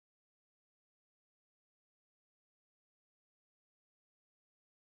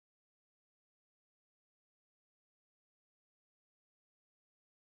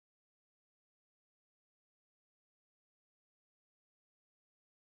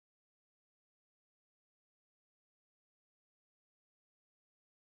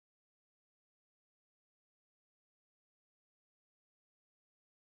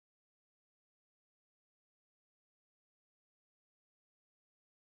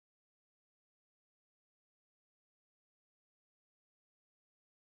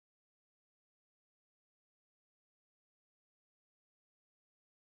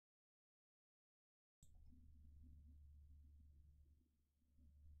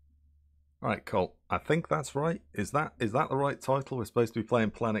Right, Colt. I think that's right. Is that the right title? We're supposed to be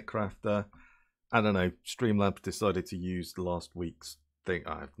playing Planet Crafter. I don't know. Streamlabs decided to use last week's thing.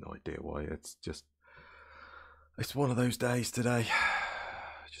 I have no idea why. It's one of those days today.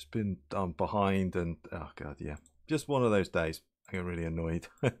 Just been behind and oh god, yeah. Just one of those days. I get really annoyed.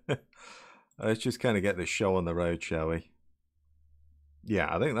 Let's just kind of get this show on the road, shall we?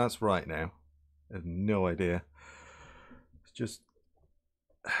 Yeah, I think that's right now. I have no idea. It's just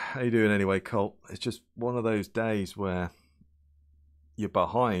how you doing anyway, Colt? It's just one of those days where you're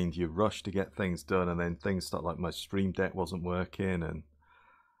behind, you rush to get things done, and then things start like my stream deck wasn't working, and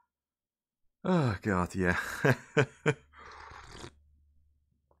oh god, yeah.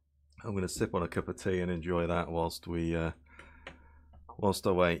 I'm gonna sip on a cup of tea and enjoy that whilst I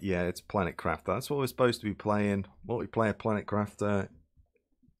wait. Yeah, it's Planet Crafter. That's what we're supposed to be playing. What we play at Planet Crafter.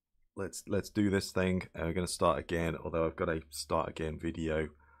 Let's do this thing. We're gonna start again, although I've got a start again video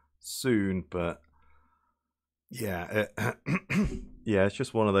soon, but yeah, yeah, it's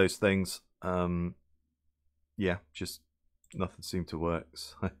just one of those things. Yeah, just nothing seemed to work.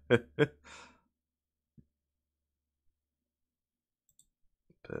 But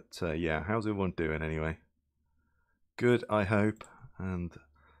yeah, how's everyone doing anyway? Good, I hope, and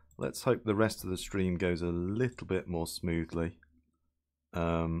let's hope the rest of the stream goes a little bit more smoothly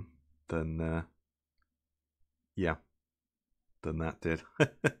than yeah, than that did.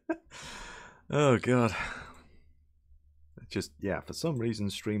 Oh god. Just, yeah, for some reason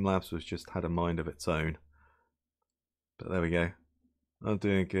Streamlabs was just had a mind of its own. But there we go. I'm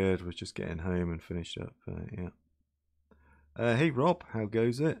doing good. We're just getting home and finished up. Yeah. Hey Rob, how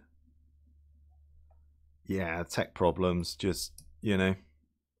goes it? Yeah, tech problems. Just, you know.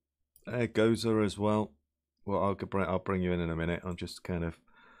 Gozer as well. Well, I'll bring you in a minute. I'm just kind of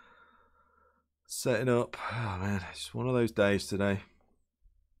setting up. Oh man, it's one of those days today.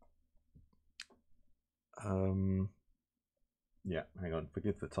 Yeah, hang on.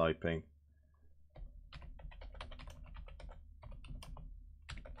 Forgive the typing.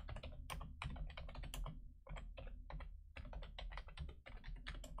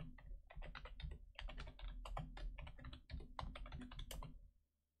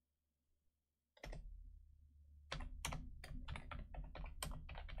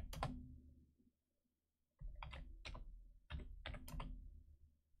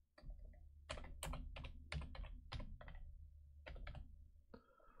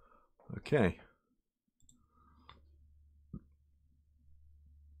 Okay.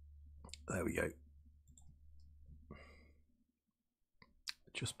 There we go.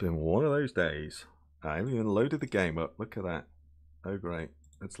 Just been one of those days. I haven't even loaded the game up. Look at that. Oh, great.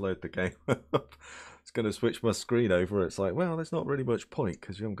 Let's load the game up. It's going to switch my screen over. It's like, well, there's not really much point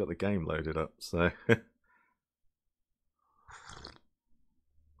because you haven't got the game loaded up. So,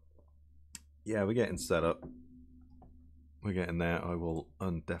 yeah, we're getting set up. We're getting there. I will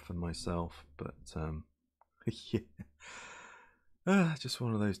undeafen myself. But, yeah. Just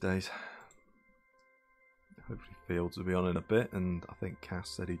one of those days. Hopefully Fields will be on in a bit, and I think Cass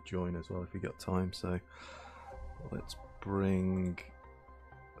said he'd join as well if he got time, so let's bring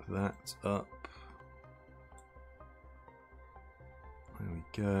that up. There we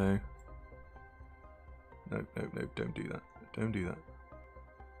go. No, don't do that. Don't do that.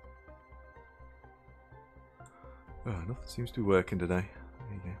 Oh, nothing seems to be working today.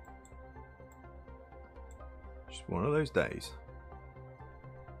 There you go. Just one of those days.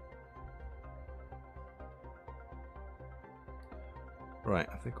 Right,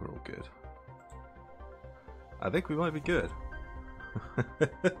 I think we're all good. I think we might be good.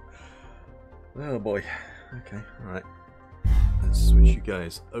 Oh boy. Okay, alright. Let's switch you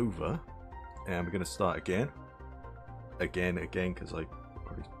guys over. And we're going to start again. Again, because I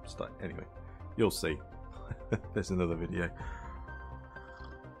already started. Anyway, you'll see. There's another video.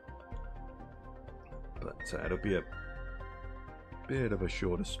 But it'll be a bit of a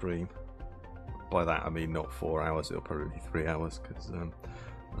shorter stream. By that I mean not 4 hours, it'll probably be 3 hours because I've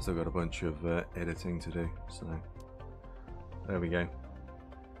still got a bunch of editing to do. So there we go.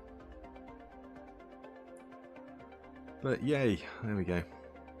 But yay, there we go.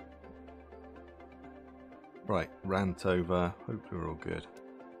 Right, rant over. Hope we're all good.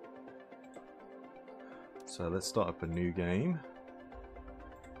 So let's start up a new game.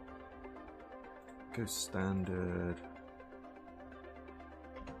 Go standard.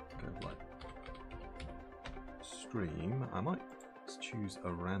 Go like stream. I might choose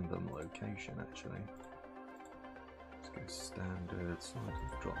a random location actually. Let's go standard. Site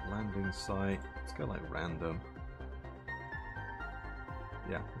drop landing site. Let's go like random.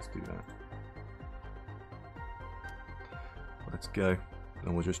 Yeah, let's do that. Let's go.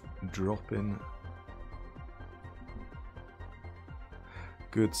 And we'll just drop in.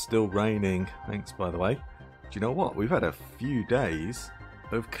 Good, still raining. Thanks, by the way. Do you know what? We've had a few days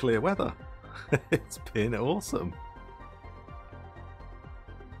of clear weather. It's been awesome.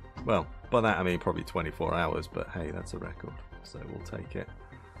 Well, by that I mean probably 24 hours, but hey, that's a record, so we'll take it.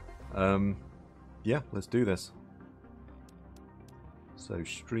 Yeah, let's do this. So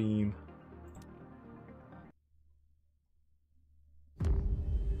stream.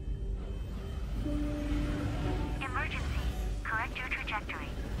 Emergency. Correct your trajectory.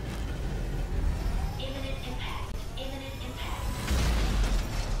 Imminent impact. Imminent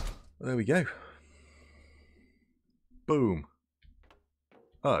impact. There we go. Boom.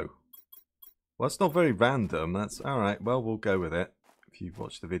 Oh. Well, it's not very random. That's alright. Well, we'll go with it. If you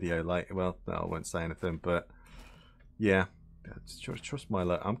watch the video later, well, no, I won't say anything, but yeah. Trust my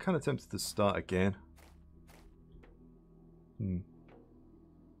luck. I'm kind of tempted to start again.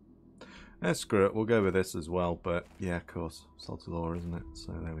 Screw it. We'll go with this as well, but yeah, of course. Sod's law, isn't it?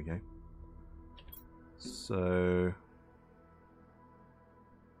 So there we go. So.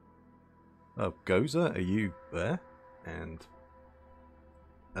 Oh, Goza, are you there? And.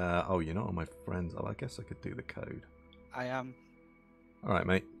 Oh, you're not on my friends. Oh, I guess I could do the code. I am. Alright,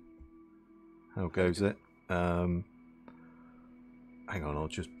 mate. How goes it? Hang on, I'll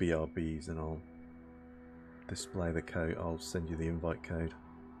just BRBs and I'll display the code. I'll send you the invite code.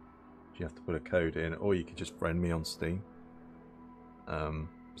 You have to put a code in, or you could just friend me on Steam.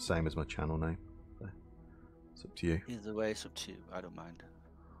 Same as my channel name. So it's up to you. Either way, it's up to you. I don't mind.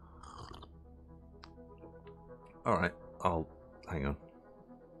 Alright, hang on.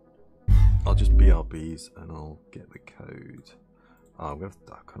 I'll just BRBs and I'll get the code. Oh,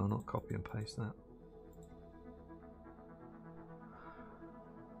 can I not copy and paste that?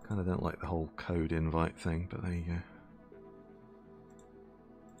 Kind of don't like the whole code invite thing, but there you go.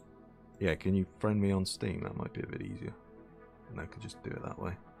 Yeah, can you friend me on Steam? That might be a bit easier. And I could just do it that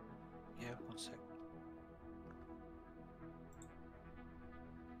way. Yeah, 1 sec.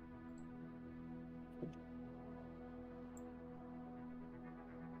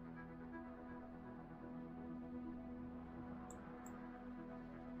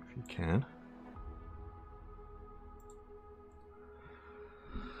 If you can.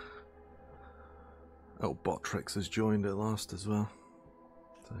 Oh, Botrix has joined at last as well.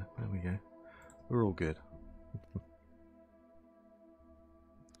 So there we go. We're all good.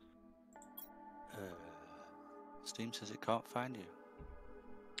 Steam says it can't find you.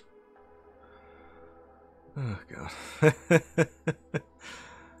 Oh god.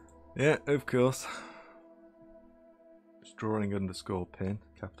 Yeah, of course. Just drawing underscore pin,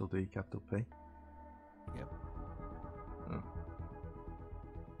 capital D, capital P. Yep. Oh.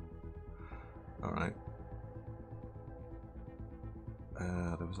 Alright.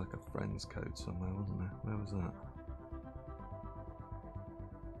 There was like a friends code somewhere, wasn't there? Where was that?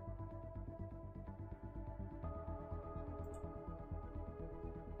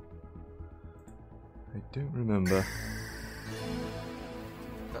 I don't remember.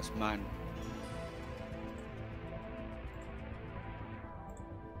 That's mine.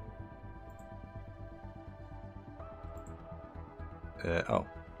 Oh.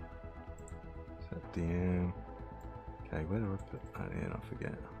 Set DM. Okay, where do I put that in? I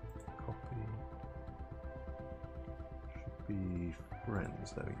forget. Copy. Should be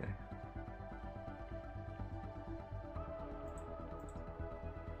friends. There we go.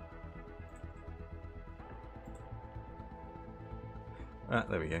 Ah,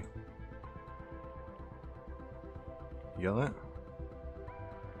 there we go. You got that?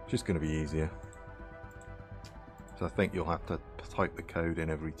 Just going to be easier. So I think you'll have to type the code in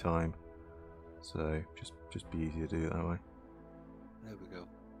every time. So just be easier to do it that way. There we go.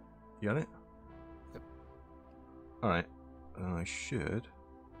 You got it? Yep. Alright. I should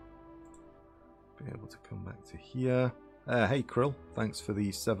be able to come back to here. Hey Krill, thanks for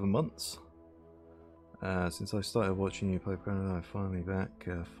the 7 months. Since I started watching you play Canada, I'm finally back.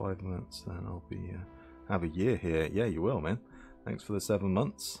 5 months, then I'll be have a year here. Yeah, you will, man. Thanks for the 7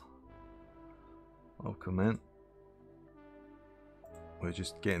 months. Welcome, man. We're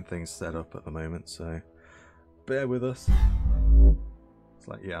just getting things set up at the moment, so bear with us. It's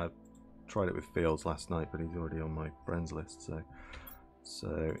like, yeah, I tried it with Fields last night, but he's already on my friends list,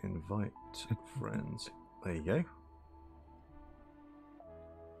 so invite friends. There you go.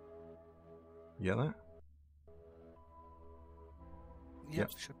 You get that?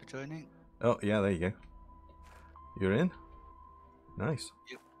 Yep, should be joining. Oh, yeah, there you go. You're in? Nice.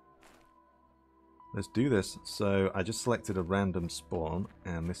 Yep. Let's do this. So I just selected a random spawn,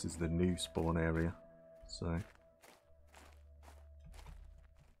 and this is the new spawn area. So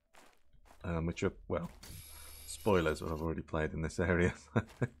which are, well, spoilers, what I've already played in this area.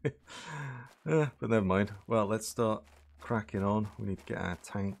 But never mind. Well, let's start cracking on. We need to get our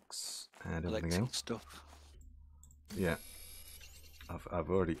tanks and everything Collecting else. stuff. Yeah.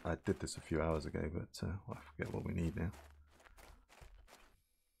 I did this a few hours ago, but I forget what we need now.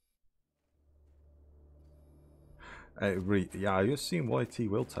 Yeah, I assume YT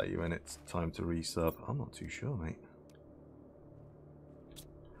will tell you when it's time to resub. I'm not too sure, mate.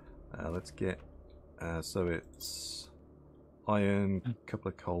 Let's get, so it's iron, a couple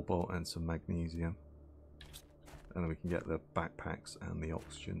of cobalt and some magnesium. And then we can get the backpacks and the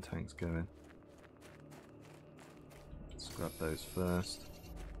oxygen tanks going. Let's grab those first.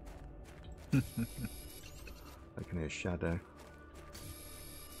 I can hear Shadow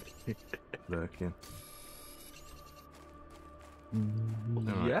lurking.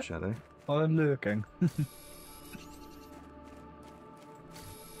 Alright, Yeah, Shadow. I'm lurking. Let's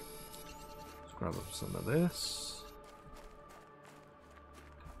grab up some of this.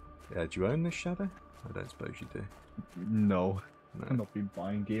 Yeah, do you own this, Shadow? I don't suppose you do. No, No. I've not been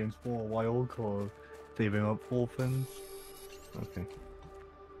buying games for a while because saving up for things. Okay.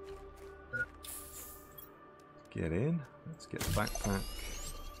 Get in. Let's get the backpack.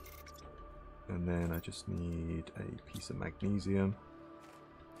 And then I just need a piece of magnesium.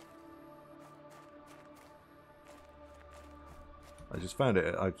 I just found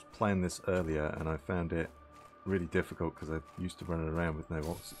it, I was playing this earlier and I found it really difficult because I used to running around with no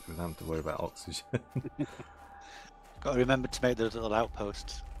oxygen, with having to worry about oxygen. Got to remember to make those little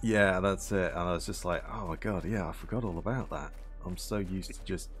outposts. Yeah, that's it. And I was just like, oh my god, yeah, I forgot all about that. I'm so used to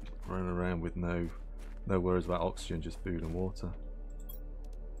just running around with no worries about oxygen, just food and water.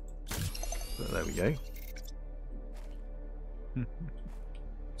 But there we go.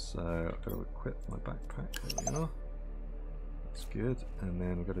 So I've got to equip my backpack. There we are. That's good. And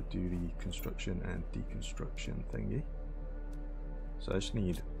then we've got to do the construction and deconstruction thingy. So I just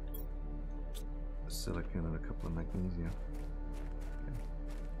need silicon and a couple of magnesium. Okay.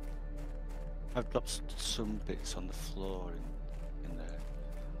 I've dropped some bits on the floor in there.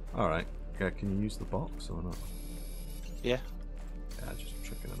 Alright. Yeah, can you use the box or not? Yeah. Yeah, just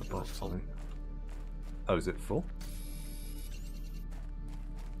chuck it in the It box, was I full. think. Oh, is it full?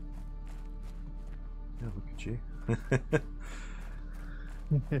 Yeah, look at you.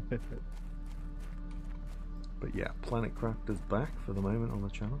 But yeah, Planet Crafter's back for the moment on the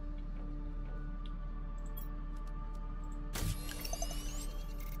channel.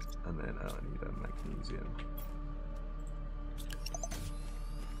 And then I need a magnesium.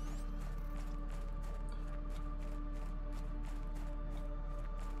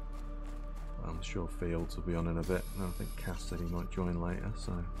 I'm sure Fields will be on in a bit. And I think Cass said he might join later,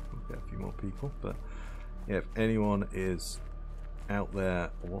 so we'll get a few more people. But yeah, if anyone is out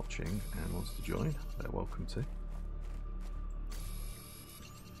there watching and wants to join, they're welcome to.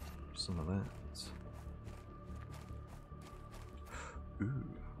 Some of that. Ooh,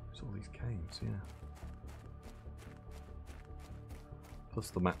 there's all these caves, yeah. Plus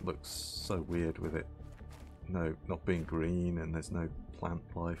the map looks so weird with it, not being green and there's no plant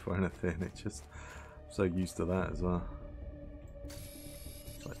life or anything. It's just, I'm so used to that as well.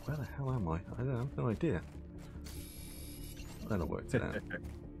 It's like, where the hell am I? I have no idea. Then I worked it out. There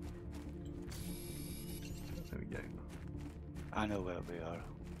we go. I know where we are.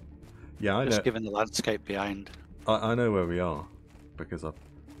 Yeah, I know. Just given the landscape behind. I know where we are because I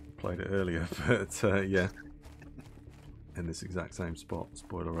played it earlier, but yeah, in this exact same spot.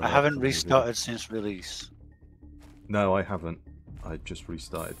 Spoiler alert. I haven't for the video. restarted since release. No, I haven't. I just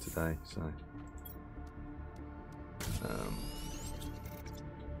restarted today, so.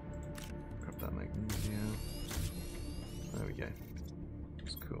 Grab that magnesium. There we go.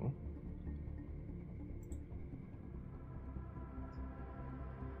 That's cool.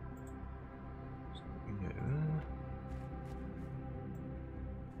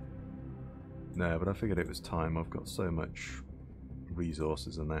 No, but I figured it was time. I've got so much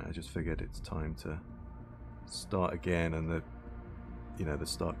resources and that. I just figured it's time to start again, and the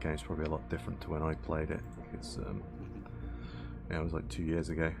start game's probably a lot different to when I played it because yeah, it was like 2 years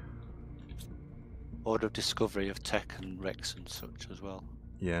ago. Order of discovery of tech and wrecks and such as well.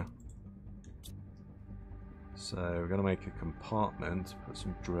 Yeah. So we're gonna make a compartment, put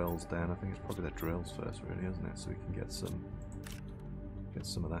some drills down. I think it's probably the drills first, really, isn't it? So we can get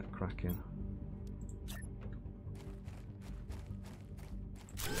some of that cracking.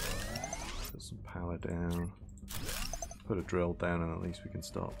 Put some power down. Put a drill down, and at least we can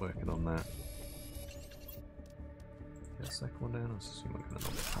start working on that. Get a second one down. Let's assume we're gonna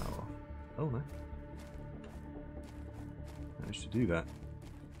knock the power off. Oh no! Managed to do that.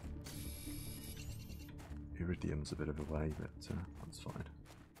 Iridium's a bit of a way, but that's fine.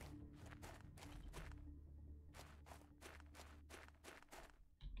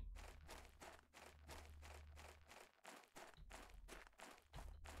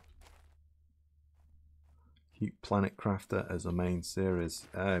 Keep Planet Crafter as a main series.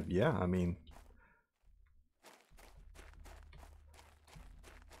 Yeah, I mean,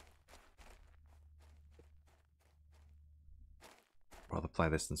 rather play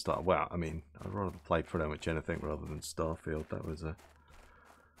this than Star. Well, I mean, I'd rather play pretty much anything rather than Starfield. That was a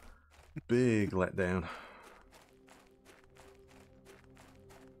big letdown.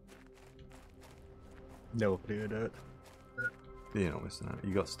 Never played it. You're not missing out.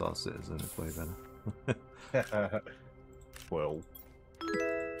 You got Star Citizen. It's way better. Well,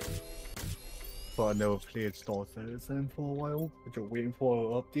 but I never played Star Citizen for a while. I'm just waiting for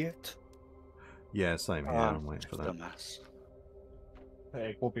an update. Yeah, same here. I'm waiting for that. Dumbass.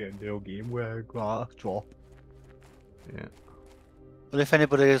 It will be a new game where I drop. Yeah. Well, if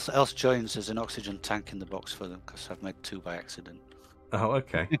anybody else joins, there's an oxygen tank in the box for them because I've made 2 by accident. Oh,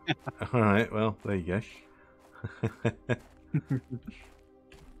 okay. All right. Well, there you go.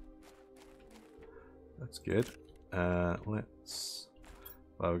 That's good. Let's.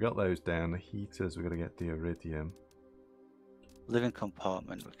 Well, we got those down. The heaters, we've got to get the iridium. Living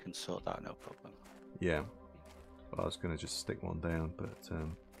compartment, we can sort that, no problem. Yeah. Well, I was going to just stick one down, but it's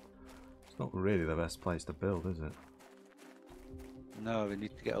not really the best place to build, is it? No, we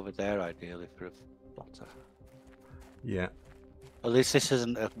need to get over there ideally for a plotter. Yeah. At least this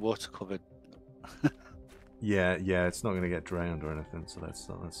isn't a water covered. Yeah, it's not going to get drowned or anything, so that's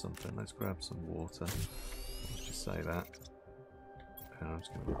something. Let's grab some water. Let's just say that. And I'm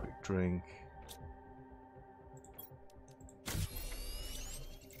just going to have a quick drink.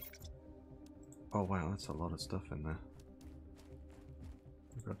 Oh wow, that's a lot of stuff in there.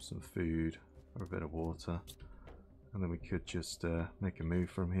 Grab some food or a bit of water, and then we could just make a move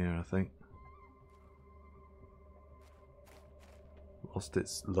from here, I think. Lost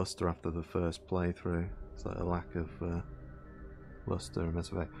its luster after the first playthrough. It's like a lack of luster and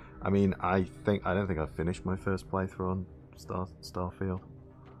mess away. I mean, I don't think I finished my first playthrough on Starfield.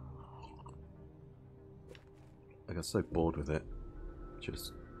 I got so bored with it,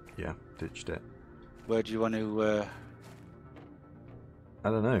 just ditched it. Where do you want to? I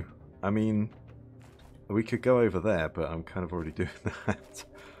don't know. I mean, we could go over there, but I'm kind of already doing that.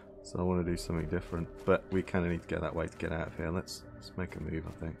 So I want to do something different. But we kind of need to get that way to get out of here. Let's make a move,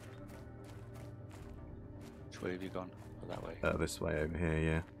 I think. Which way have you gone? Oh, that way. This way over here,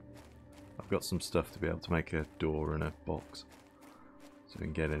 yeah. I've got some stuff to be able to make a door and a box. So we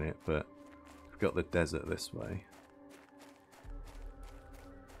can get in it, but we've got the desert this way.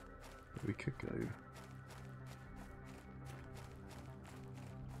 But we could go...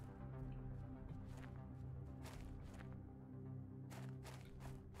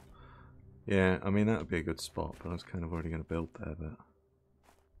 Yeah, I mean, that would be a good spot, but I was kind of already going to build there, but...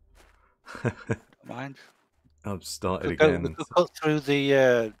 Don't mind. I've started We again. could go through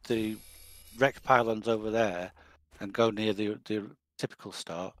the wreck pylons over there and go near the typical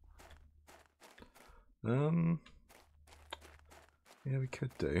start. Yeah, we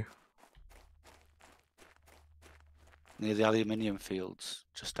could do. Near the aluminium fields,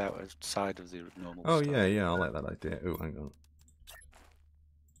 just outside of the normal Oh, start. yeah, I like that idea. Oh, hang on.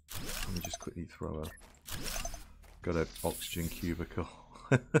 Let me just quickly throw got an oxygen cubicle.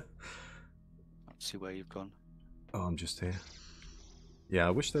 Let's see where you've gone. Oh, I'm just here. Yeah, I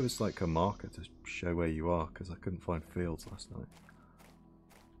wish there was like a marker to show where you are, because I couldn't find fields last night.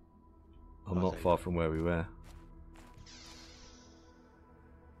 I'm not far from where we were.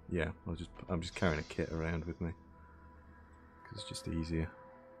 Yeah, I'm just carrying a kit around with me, because it's just easier.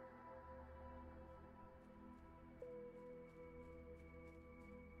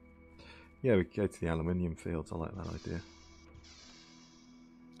 Yeah, we could go to the aluminium fields. I like that idea.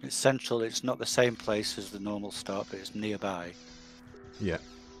 It's central. It's not the same place as the normal start, but it's nearby, Yeah.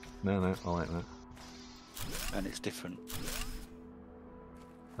 No, I like that. and it's different.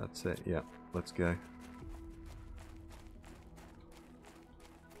 That's it. Yeah, let's go.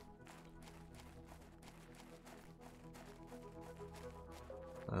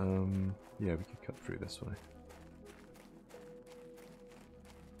 Yeah, we could cut through this way.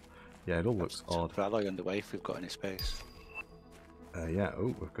 Yeah, it all looks odd. Rally underway if we've got any space. Yeah,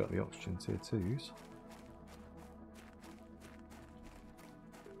 oh, we've got the oxygen tier 2s.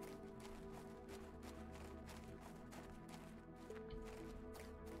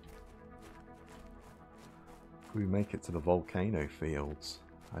 Could we make it to the volcano fields?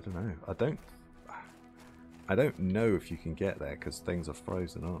 I don't know. I don't know if you can get there because things are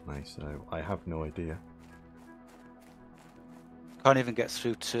frozen, aren't they? So I have no idea. Can't even get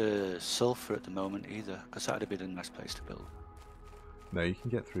through to sulfur at the moment either, because that would have been a nice place to build. No, you can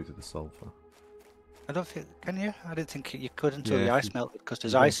get through to the sulfur. I don't think, can you? I didn't think you could until Yeah, the if ice you- melted, because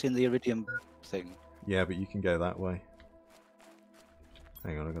there's you go- ice in the iridium thing. Yeah, but you can go that way.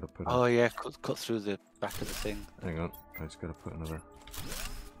 Hang on, I gotta put. Oh yeah, cut through the back of the thing. Hang on, I just gotta put another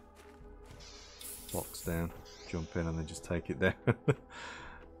box down, jump in, and then just take it down.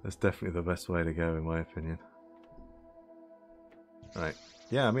 That's definitely the best way to go, in my opinion. Right.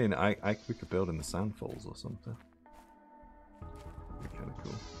 Yeah, I mean, we could build in the sandfalls or something. Be kind of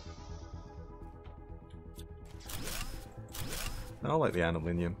cool. I like the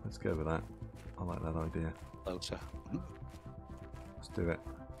aluminium. Let's go with that. I like that idea. Closer. Let's do it.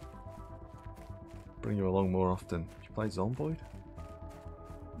 Bring you along more often. Did you play Zomboid?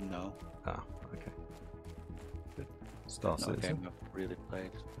 No. Ah, okay. Star Not a Citizen? game I've really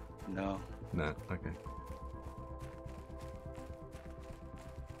played. No. No, okay.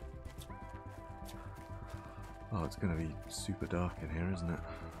 Oh, it's going to be super dark in here, isn't it?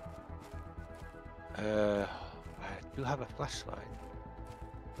 I do have a flashlight.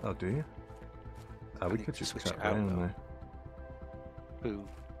 Oh, do you? Oh, I we need could to just switch cut it out, around though. there. Ooh.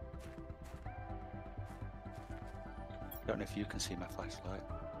 Don't know if you can see my flashlight.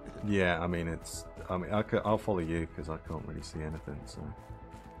 Yeah, I mean, I'll follow you because I can't really see anything, so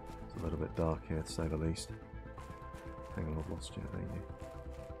it's a little bit dark here to say the least. Hang on, I've lost you, I think.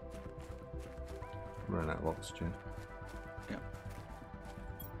 Run out of oxygen. Yeah.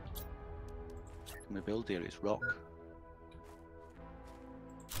 My build here is rock.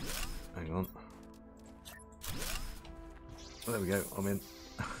 Hang on. There we go, I'm in.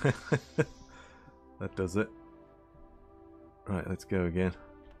 That does it. Right, let's go again.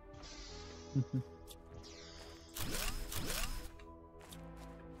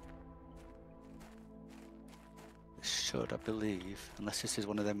 This should, I believe, unless this is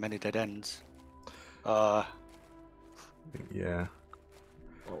one of them many dead ends. Yeah.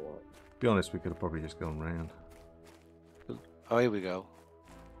 Oh, what? Be honest, we could have probably just gone round. Oh, here we go.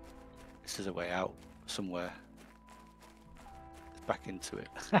 This is a way out somewhere. Back into it.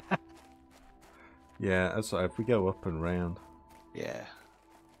 Yeah, that's right. If we go up and round, Yeah.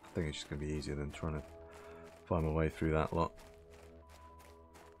 I think it's just going to be easier than trying to find my way through that lot.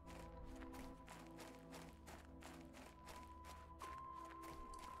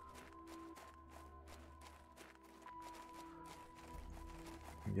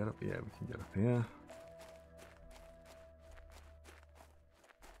 Can we get up? Yeah, we can get up here.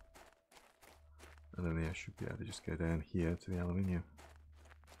 And then I should be able to just go down here to the aluminium.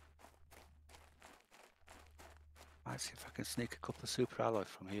 Might see if I can sneak a couple of super alloy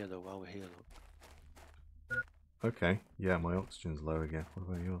from here though while we're here. Look. Okay, yeah, my oxygen's low again. What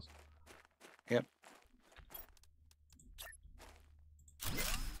about yours? Yep.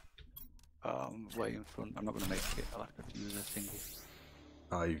 I'm way in front. I'm not going to make it. I'll have to use a thingy.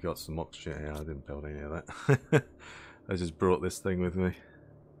 Oh, you've got some oxygen. Yeah, I didn't build any of that. I just brought this thing with me.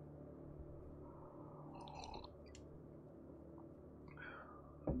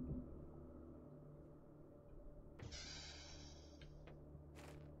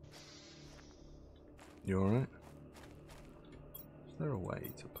 You alright? Is there a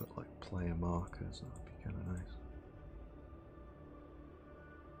way to put like player markers? That would be kind of nice.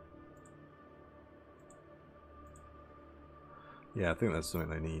 Yeah, I think that's something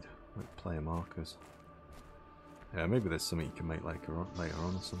they need, like player markers. Yeah, maybe there's something you can make later on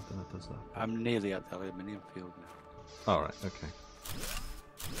or something that does that. I'm nearly at the aluminium field now. Alright, okay.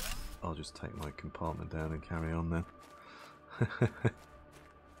 I'll just take my compartment down and carry on then.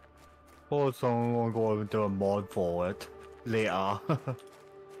 Or someone going to do a mod for it later.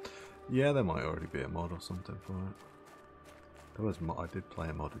 Yeah, there might already be a mod or something for it. There was I did play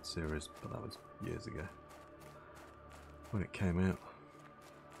a modded series, but that was years ago. When it came out.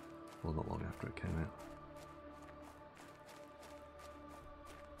 Well, not long after it came out.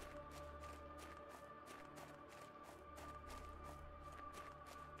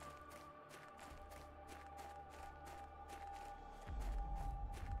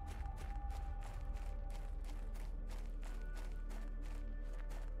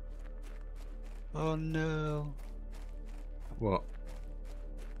 Oh no. What?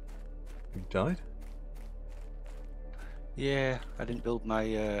 You died? Yeah, I didn't build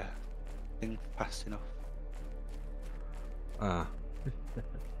my thing fast enough. Ah.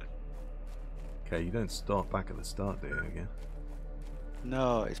 Okay, you don't start back at the start, do you, again?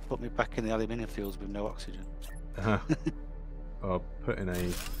 No, it's put me back in the aluminium fields with no oxygen. I'll put in a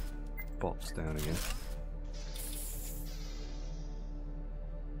box down again.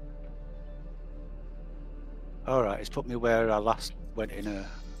 All right, it's put me where I last went in a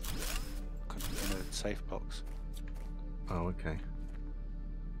safe box. Oh, okay.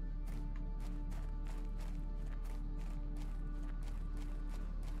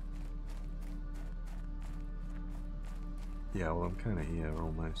 Yeah, well, I'm kind of here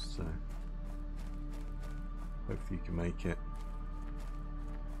almost, so hopefully you can make it.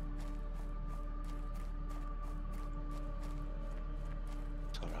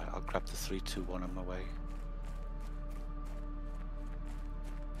 It's all right. I'll grab the 3, 2, 1 on my way.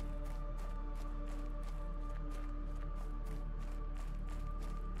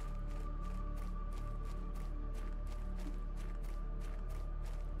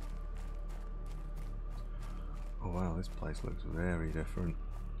 Oh wow, this place looks very different.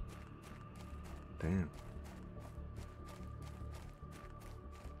 Damn.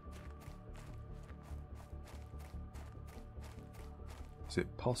 Is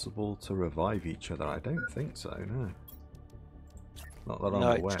it possible to revive each other? I don't think so, no. Not that I'm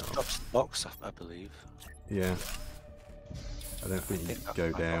No, it aware just of. drops the box, I believe. Yeah. I don't think you that's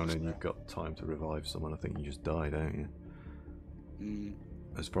go my down box and there. you've got time to revive someone. I think you just die, don't you? Mm,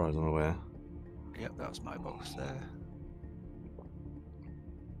 As far as I'm aware. yep, that's my box there.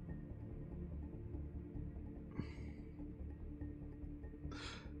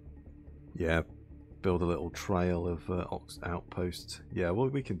 Yeah, build a little trail of outposts. Yeah, well,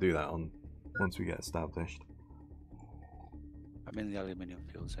 we can do that on once we get established. I'm in the aluminium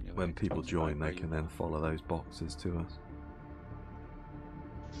fields anyway. When people depends right join, where they you can are. then follow those boxes to us.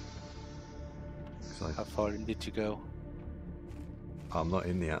 'Cause How far in did you go? I'm not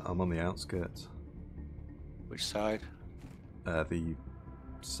in the. I'm on the outskirts. Which side? The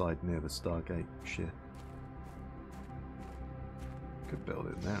side near the Stargate ship. Could build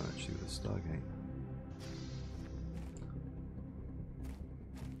it now actually with a Stargate.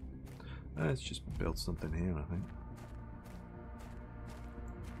 Let's just build something here, I think.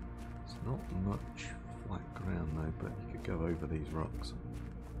 It's not much flat ground though, but you could go over these rocks.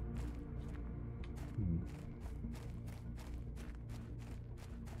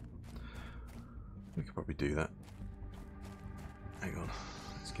 We could probably do that. Hang on,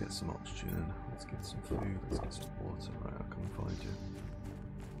 let's get some oxygen, let's get some food, let's get some water. Right, I'll come and find you.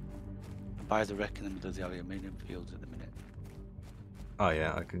 By the wreck in the middle of the aluminium fields at the minute. Oh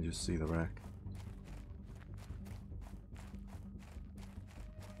yeah, I can just see the wreck.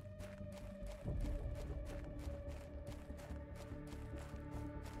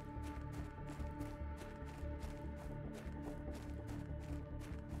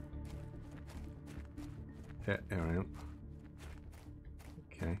 Yeah, here I am.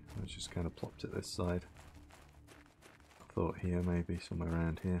 Okay, I just kind of plopped it this side. I thought here, maybe somewhere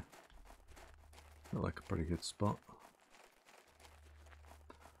around here. Looked like a pretty good spot.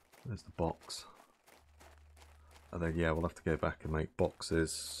 There's the box. And then yeah, we'll have to go back and make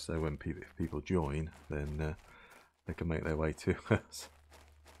boxes so when if people join, then they can make their way to us.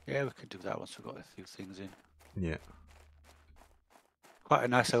 Yeah, we could do that once we've got a few things in. Yeah. Quite a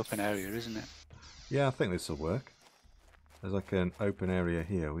nice open area, isn't it? Yeah, I think this will work. There's like an open area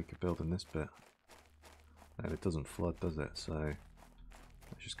here we could build in this bit. And it doesn't flood, does it? So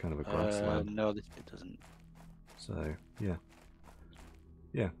it's just kind of a grassland. No, this bit doesn't. So yeah.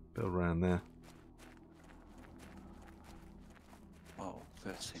 Yeah, build around there. Oh,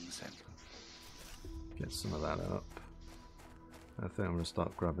 first things then. Get some of that up. I think I'm going to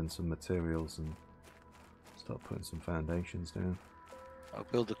start grabbing some materials and start putting some foundations down. I'll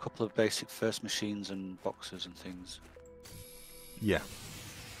build a couple of basic first machines and boxes and things. Yeah.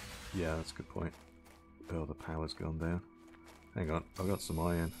 Yeah, that's a good point. Oh, the power's gone down. Hang on, I've got some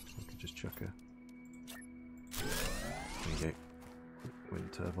iron. I can just chuck a... There you go.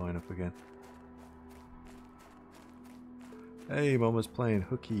 Wind turbine up again. Hey, Mama's playing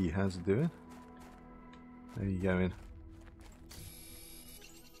hooky. How's it doing? How you going?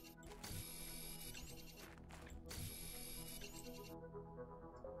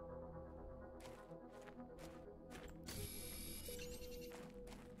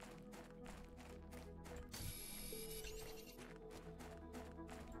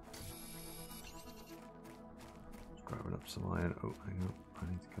 Just grabbing up some iron. Oh, hang on.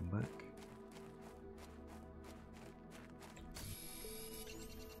 I need to come back.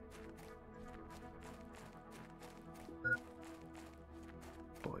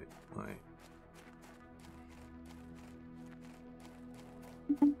 Boy, right.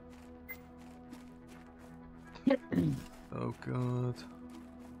 Oh god.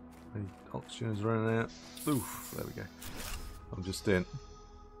 The oxygen's running out. Oof, there we go. I'm just in.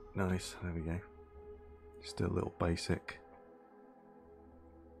 Nice, there we go. Still a little basic.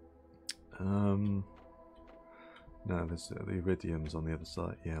 No, there's the iridium's on the other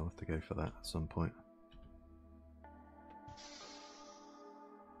side. Yeah, I'll have to go for that at some point.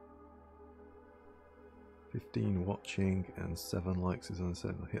 "15 watching and 7 likes is on the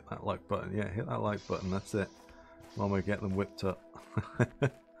set. Hit that like button. Yeah, hit that like button. That's it. Mama, get them whipped up.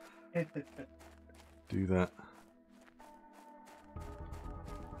 Do that.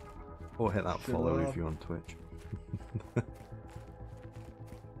 Or hit that follow if you're on Twitch.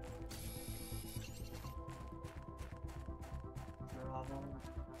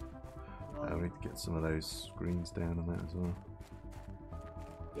 We need to get some of those screens down on that as well.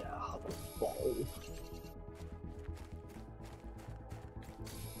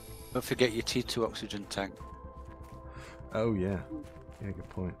 Don't forget your T2 oxygen tank. Oh yeah. Yeah, good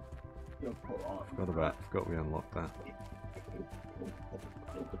point. Forgot we unlocked that.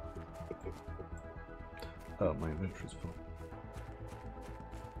 Oh, my inventory's full.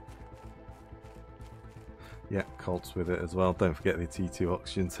 Yeah, Colt's with it as well. Don't forget the T2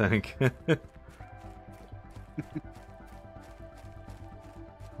 oxygen tank.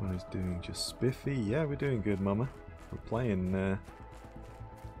 One is doing just spiffy. Yeah, we're doing good, Mama. We're playing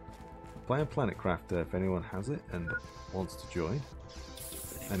PlanetCraft if anyone has it and wants to join.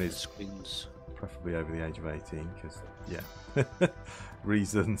 And is Screens. preferably over the age of 18, because, yeah,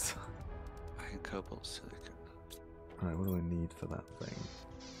 reasons. Iron cobalt silicon. Alright, what do I need for that thing?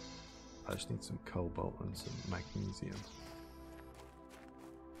 I just need some cobalt and some magnesium.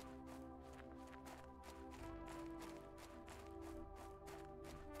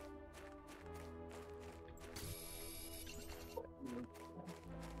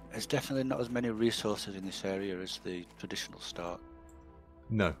 There's definitely not as many resources in this area as the traditional start.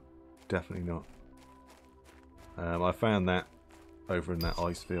 No, definitely not. I found that over in that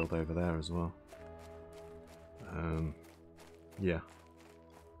ice field over there as well. Yeah.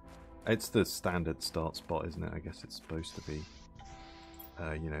 It's the standard start spot, isn't it? I guess it's supposed to be,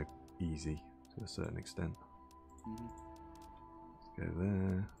 you know, easy to a certain extent. Let's go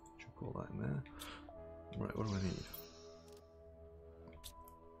there. Chuck all that in there. Right, what do I need?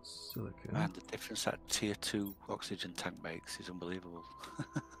 Silicon. And the difference that tier 2 oxygen tank makes is unbelievable.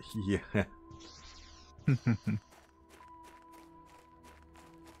 Yeah.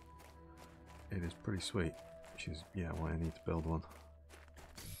 It is pretty sweet, which is, yeah, why I need to build one.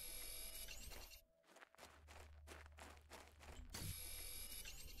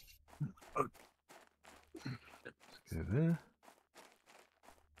 Let's go there.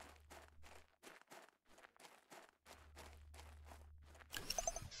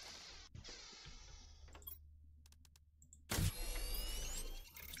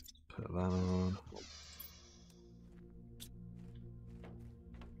 Put that on.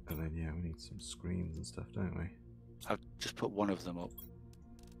 And then, yeah, we need some screens and stuff, don't we? I've just put one of them up.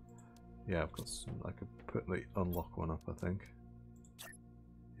 Yeah, I've got some. I could put the unlock one up, I think.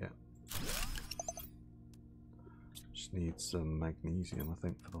 Yeah. Just need some magnesium, I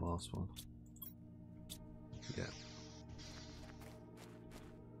think, for the last one. Yeah.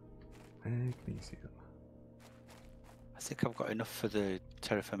 Magnesium. I think I've got enough for the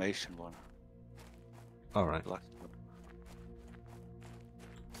terraformation one. Alright. The last one.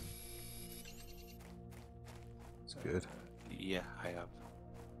 That's good. Yeah, I have.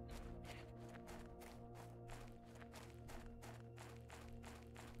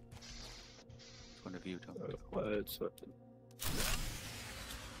 One of you don't.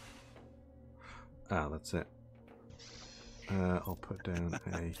 Ah, that's it. I'll put down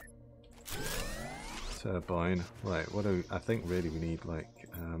a turbine. Right, what do I think really we need, like,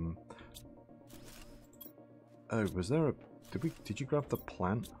 oh, was there a did you grab the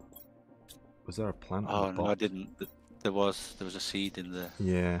plant? Was there a plant? Oh in the no, I box? didn't. There was a seed in the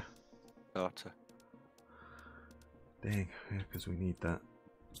Yeah. starter. Dang, yeah, because we need that.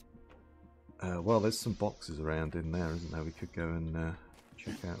 Well, there's some boxes around in there, isn't there? We could go and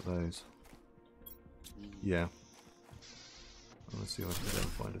check out those. Yeah. Let's see if I can go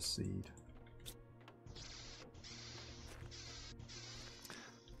and find a seed.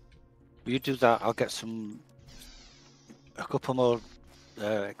 Will you do that? I'll get a couple more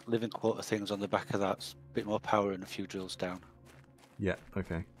living quarter things on the back of that. A bit more power and a few drills down. Yeah,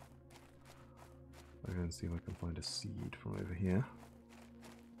 okay. I'm going to see if I can find a seed from over here.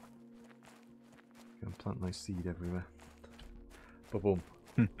 Go and plant my seed everywhere. Ba-boom.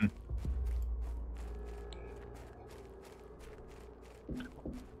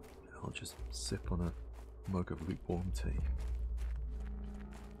 I'll just sip on a mug of lukewarm tea.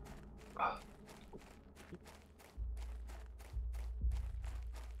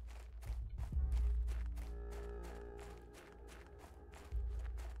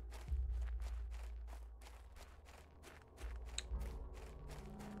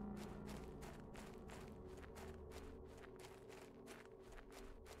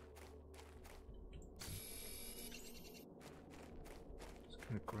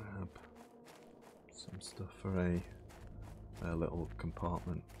 Some stuff for a little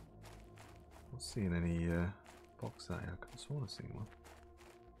compartment. Not seeing any box out here. I could have sworn I've seen one.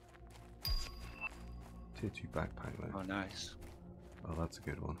 Tier 2 backpack though. Oh, nice. Oh, that's a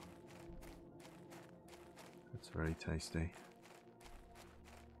good one. That's very tasty.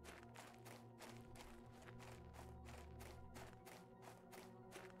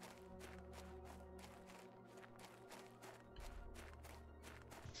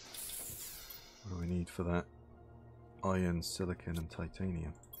 What do we need for that? Iron, silicon and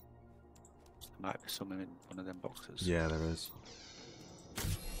titanium. Might be some in one of them boxes. Yeah, there is.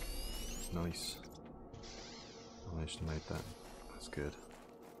 Nice. I managed to make that. That's good.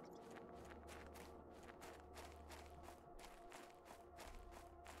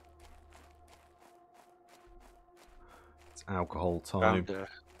 It's alcohol time. Found,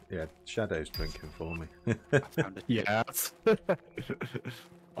 Yeah, Shadow's drinking for me. I found a tip. Yes.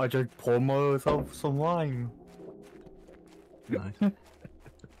 I just pour myself some wine. Nice.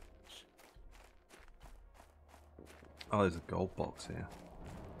 Oh, there's a gold box here.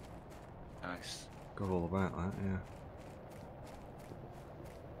 Nice. Got all about that, yeah.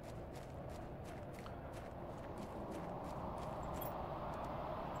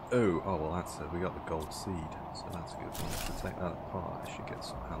 Oh, well that's it. We got the gold seed, so that's a good one. To take that apart, I should get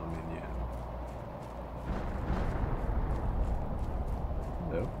some aluminium.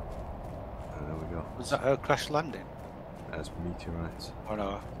 No. Oh, there we go. Was that a crash landing? There's meteorites. Oh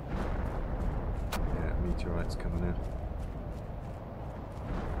no. Yeah, meteorites coming in.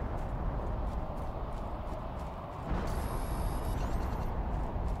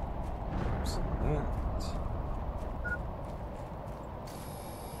 Some of that.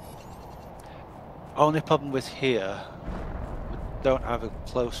 Only problem with here, we don't have a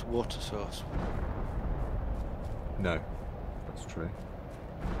close water source. No, that's true.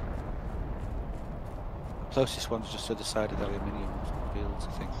 The closest one's just to the side of the aluminium fields,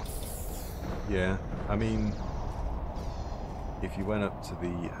 I think. Yeah, I mean, if you went up to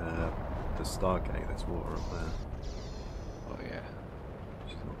the Stargate, there's water up there, Oh yeah.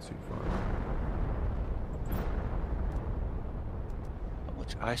 which is not too far away. Not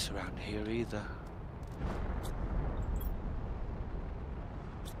much ice around here either.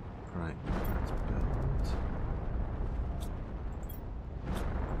 Right, let's build.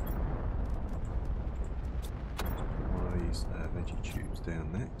 Put one of these veggie tubes down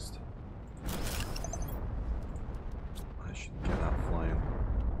next. I should get that flying.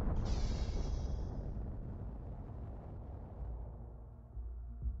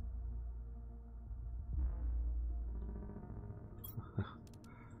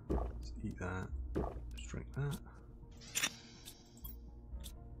 Let's eat that. Let's drink that.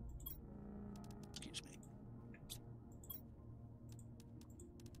 Excuse me.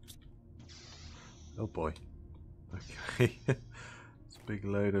 Oh boy. Okay. It's a big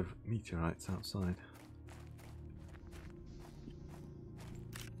load of meteorites outside.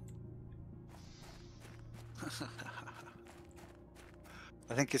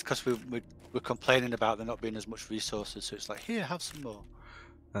 I think it's because we're complaining about there not being as much resources, so it's like, here, have some more.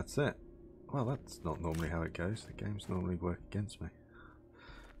 That's it. Well, that's not normally how it goes. The games normally work against me.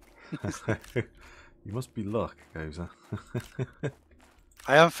 You must be luck, Gozer.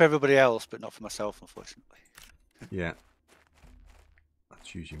 I am for everybody else, but not for myself, unfortunately. Yeah.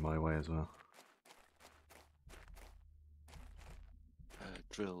 That's usually my way as well.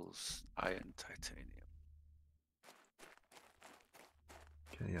 Drills, iron, titanium.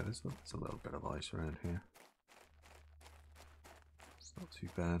 Okay, yeah, there's a little bit of ice around here. It's not too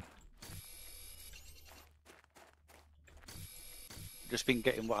bad. Just been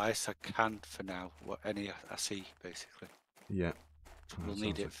getting what ice I can for now, what any I see, basically. Yeah. We'll That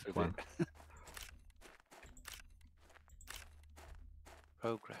need sounds it like for a a plan. bit.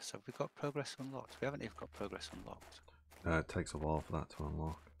 Progress. Have we got progress unlocked? We haven't even got progress unlocked. It takes a while for that to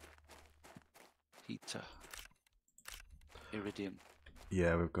unlock. Heater. Iridium.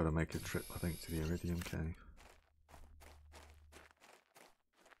 Yeah, we've got to make a trip, I think, to the Iridium Cave.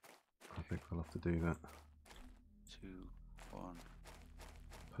 I think we'll have to do that. 2, 1,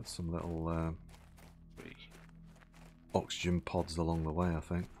 Put some little 3. oxygen pods along the way, I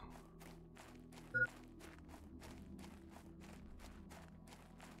think.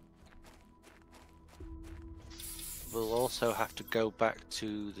 We'll also have to go back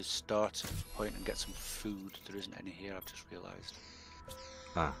to the starting point and get some food. There isn't any here, I've just realised.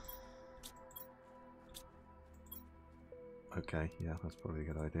 Ah. Okay, yeah, that's probably a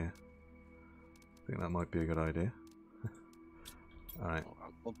good idea. I think that might be a good idea. Alright.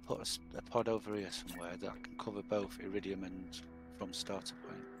 We'll put a pod over here somewhere that can cover both iridium and from starter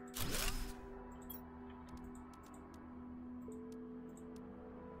point.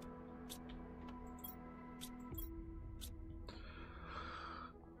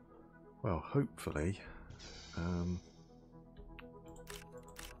 well, hopefully,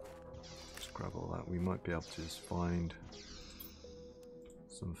 let's grab all that. We might be able to just find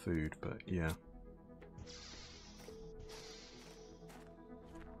some food, but yeah.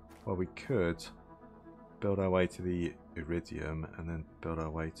 Well, we could build our way to the iridium and then build our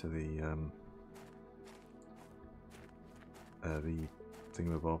way to the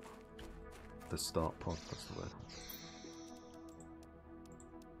thingamabob, the start pod. That's the word.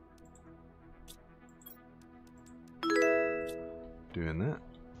 Doing that.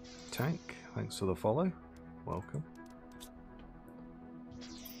 Tank, thanks for the follow. Welcome.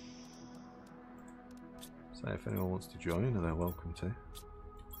 So if anyone wants to join, they're welcome to.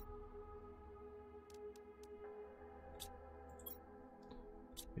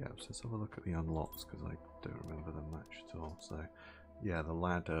 Yeah, so let's have a look at the unlocks because I don't remember them much at all. So yeah, the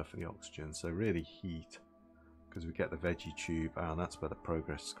ladder for the oxygen. So really heat, because we get the veggie tube. And that's where the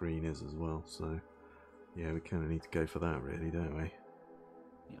progress screen is as well. So yeah, we kind of need to go for that really, don't we?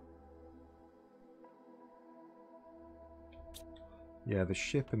 Yeah, the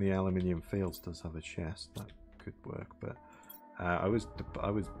ship in the aluminium fields does have a chest. That could work, but I was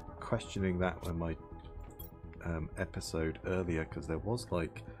questioning that when my episode earlier, because there was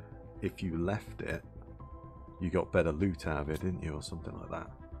like, if you left it, you got better loot out of it, didn't you, or something like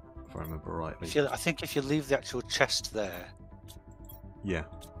that, if I remember rightly. I think if you leave the actual chest there, yeah,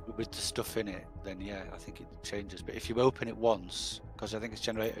 with the stuff in it, then yeah, I think it changes. But if you open it once, because I think it's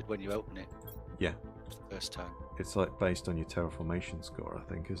generated when you open it. Yeah. First time. It's like based on your terraformation score, I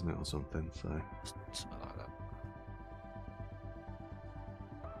think, isn't it, or something? So. Something like that.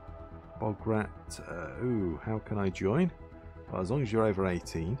 Bograt, ooh, how can I join? Well, as long as you're over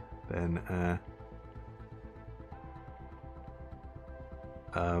 18, then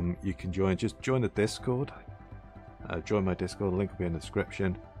you can join. Just join the Discord. Join my Discord. The link will be in the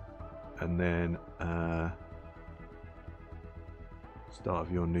description. And then start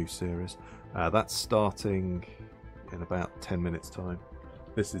of your new series. That's starting in about 10 minutes time.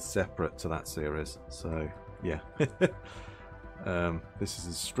 This is separate to that series, so yeah. This is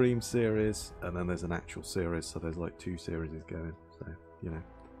a stream series, and then there's an actual series, so there's like 2 series going. So, you know,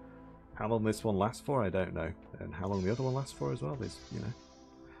 how long this one lasts for, I don't know, and how long the other one lasts for as well. There's, you know,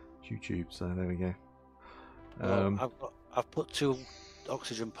 YouTube. So there we go. Well, I've put 2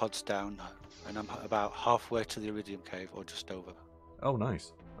 oxygen pods down, and I'm about halfway to the iridium cave, or just over. Oh,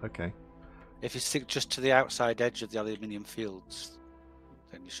 nice. Okay. If you stick just to the outside edge of the aluminium fields,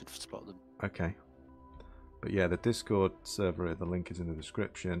 then you should spot them. Okay. But yeah, the Discord server, the link is in the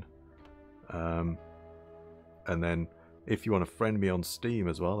description. And then if you want to friend me on Steam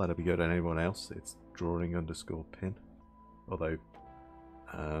as well, that'll be good. And anyone else, it's drawing_pin. Although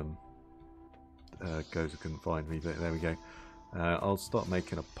Gozer couldn't find me, but there we go. I'll start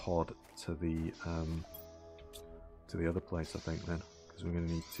making a pod to the other place, I think, then, because we're going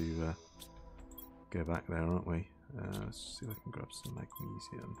to need to go back there, aren't we? Let's see if I can grab some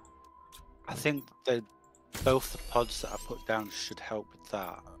magnesium. I think both the pods that I put down should help with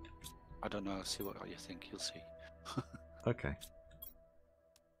that. I don't know. See what you think. You'll see. Okay.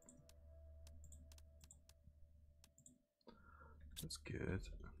 That's good.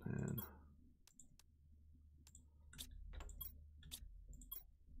 And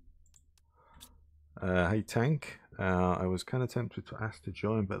then... hey, Tank. I was kind of tempted to ask to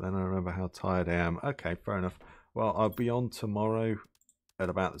join, but then I remember how tired I am. Okay, fair enough. Well, I'll be on tomorrow at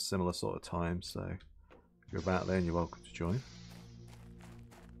about the similar sort of time, so if you're about then, you're welcome to join.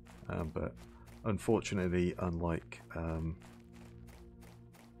 But unfortunately, unlike...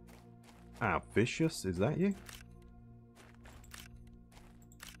 Vicious, is that you?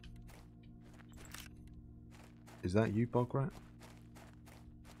 Is that you, Bograt?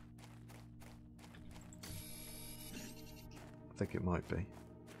 I think it might be.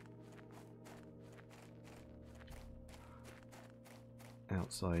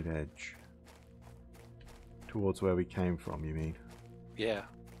 Outside edge. Towards where we came from, you mean? Yeah.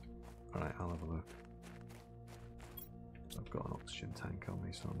 Alright, I'll have a look. I've got an oxygen tank on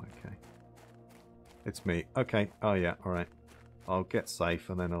me, so I'm okay. It's me. Okay. Oh yeah, alright. I'll get safe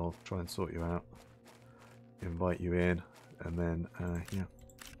and then I'll try and sort you out. Invite you in, and then, yeah.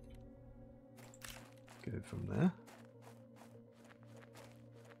 Go from there.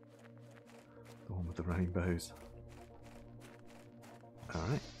 The one with the rainbows.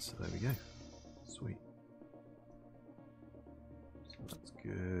 Alright, so there we go. Sweet. So that's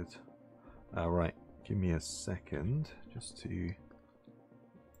good. Alright, give me a second just to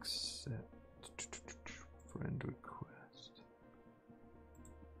accept friend request.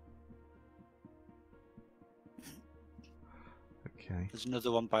 Okay. There's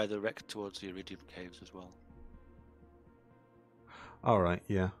another one by the wreck towards the Iridium Caves as well. Alright,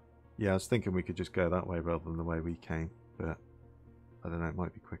 yeah. Yeah, I was thinking we could just go that way rather than the way we came, but I don't know, it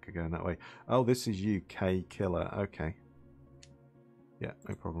might be quicker going that way. Oh, this is UK Killer. Okay. Yeah,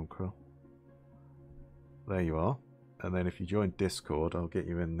 no problem, Krill. There you are. And then if you join Discord, I'll get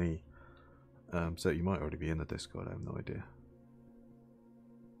you in the... so you might already be in the Discord, I have no idea.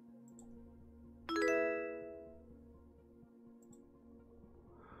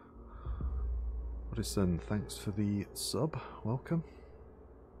 Odison, thanks for the sub. Welcome.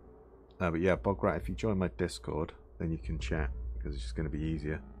 But yeah, Bograt, if you join my Discord, then you can chat, because it's just going to be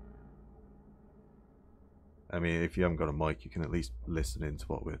easier. I mean, if you haven't got a mic, you can at least listen into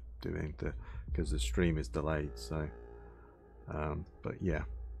what we're doing, because the stream is delayed, so... but yeah.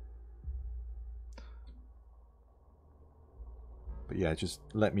 But yeah, just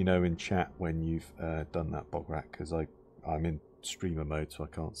let me know in chat when you've done that, Bograt, because I'm in streamer mode, so I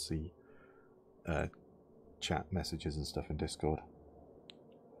can't see chat messages and stuff in Discord.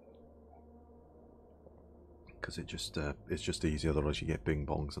 Because it's just easy, otherwise you get bing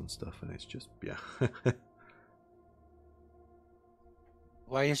bongs and stuff, and it's just, yeah.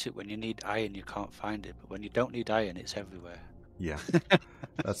 Why is it when you need iron you can't find it, but when you don't need iron it's everywhere? Yeah,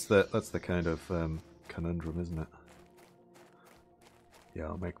 that's the kind of conundrum, isn't it?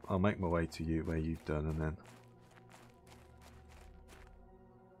 Yeah, I'll make my way to you where you've done, and then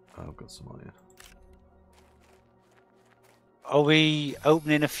I've got some iron. Are we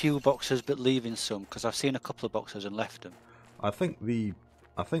opening a few boxes but leaving some? Because I've seen a couple of boxes and left them. I think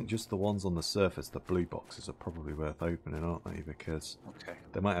just the ones on the surface, the blue boxes, are probably worth opening, aren't they? Because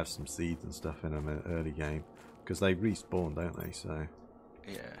they might have some seeds and stuff in them in an early game. Because they respawn, don't they? So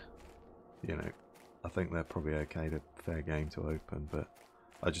yeah, you know, I think they're probably okay to fair game to open. But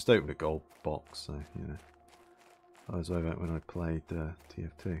I just opened a gold box, so you know, I was over it when I played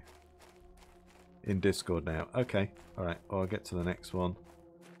TF2. In Discord now. Okay, all right. Well, I'll get to the next one.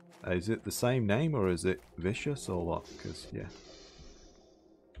 Is it the same name or is it Vicious or what? Because yeah,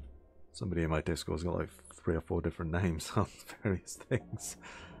 somebody in my Discord's got like 3 or 4 different names on various things.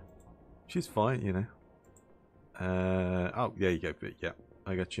 She's fine, you know. Oh, there you go. But yeah,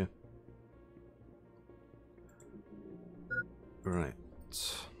 I got you. Right.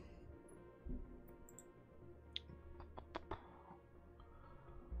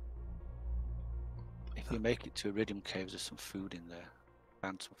 if you make it to Iridium Caves, there's some food in there.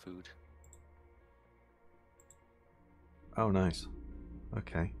 Found some food. Oh, nice.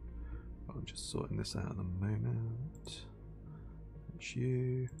 Okay. I'm just sorting this out at the moment. That's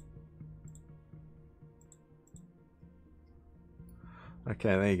you.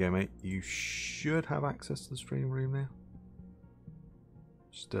 Okay, there you go, mate. You should have access to the stream room now.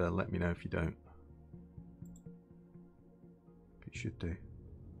 Just let me know if you don't. But you should do.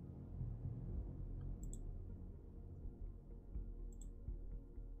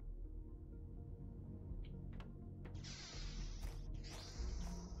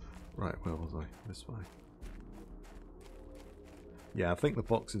 Right, where was I? This way. Yeah, I think the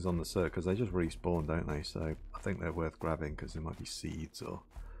boxes on the circus, they just respawn, don't they? So I think they're worth grabbing because there might be seeds or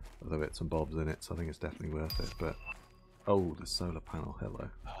other bits and bobs in it. So I think it's definitely worth it. But oh, the solar panel, hello.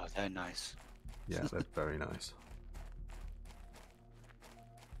 Oh, they're nice. Yeah, they're very nice.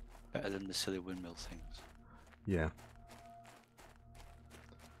 Better than the silly windmill things. Yeah.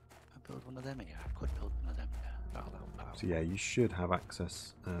 I build one of them here. I could build one of them here. Oh, so yeah, you should have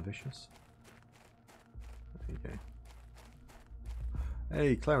access, Vicious. There you go.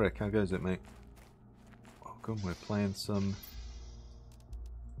 Hey, Cleric, how goes it, mate? Welcome. We're playing some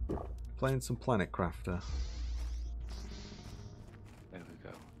Planet Crafter. There we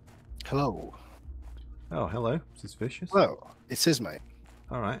go. Hello. Oh, hello. Is this Vicious? Hello. It is, mate.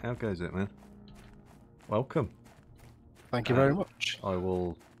 All right. How goes it, man? Welcome. Thank you very much.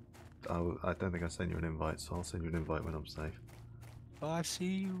 I don't think I sent you an invite, so I'll send you an invite when I'm safe. I see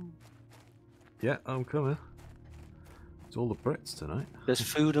you. Yeah, I'm coming. It's all the Brits tonight. There's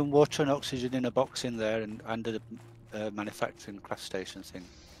food and water and oxygen in a box in there, and under the manufacturing craft station thing.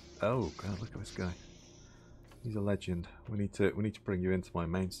 Oh god, look at this guy. He's a legend. We need to bring you into my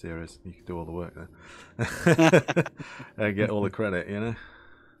main series. You can do all the work there. And get all the credit, you know.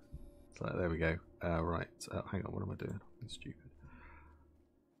 So there we go. Right. Hang on. What am I doing? I'm stupid.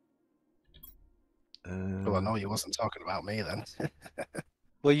 Well, I know you wasn't talking about me then.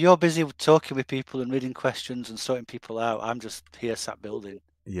 Well, you're busy talking with people and reading questions and sorting people out. I'm just here sat building.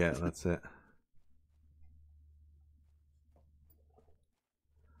 Yeah, that's it.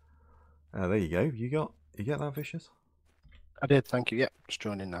 There you go. You get that, Vicious? I did, thank you. Yeah, just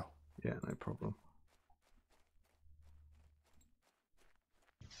joining now. Yeah, no problem.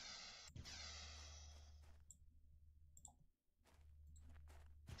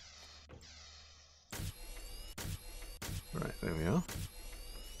 There we are.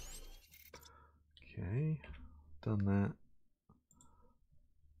 Okay, done that.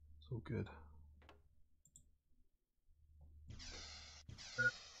 It's all good.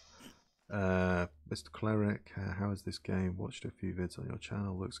 Mr. Cleric, how is this game? Watched a few vids on your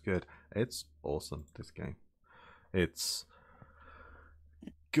channel. Looks good. It's awesome, this game. It's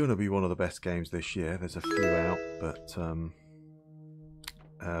gonna be one of the best games this year. There's a few out, but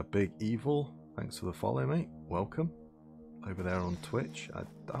Big Evil, thanks for the follow, mate. Welcome over there on Twitch.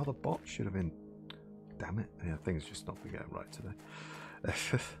 The other bot should have been. Damn it! Yeah, things just not been going right today.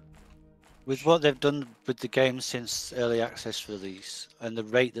 With what they've done with the game since early access release and the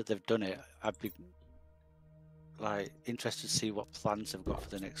rate that they've done it, I'd be like interested to see what plans they've got for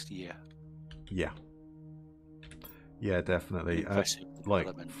the next year. Yeah. Yeah, definitely. Like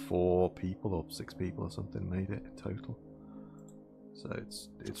 4 people or 6 people or something made it in total. So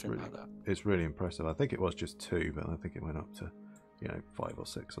it's really impressive. I think it was just 2, but I think it went up to 5 or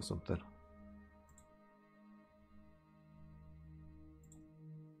 6 or something.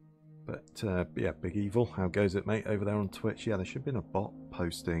 But yeah, Big Evil, how goes it, mate, over there on Twitch? Yeah, there should have been a bot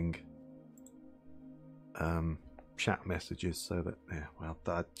posting chat messages so that, yeah, well,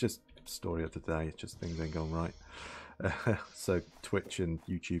 that just story of the day. It's just things ain't gone right. So Twitch and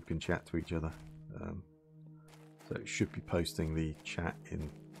YouTube can chat to each other. So it should be posting the chat in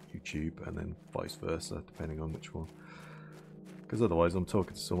YouTube and then vice versa, depending on which one. Because otherwise I'm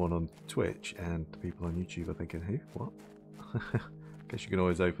talking to someone on Twitch and the people on YouTube are thinking, who? What? Guess you can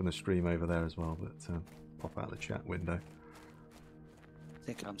always open the stream over there as well, but pop out the chat window. I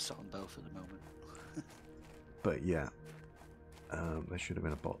think I'm sat on both at the moment. But yeah, there should have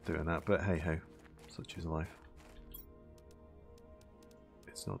been a bot doing that, but hey ho, such is life.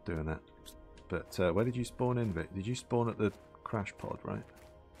 It's not doing that. But where did you spawn in, Vic? Did you spawn at the crash pod, right?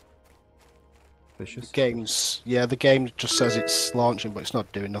 Vicious? The game's, yeah, the game just says it's launching, but it's not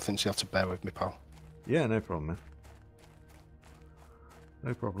doing nothing, so you have to bear with me, pal. Yeah, no problem, man.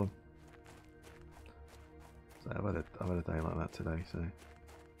 No problem. So I've had a day like that today, so.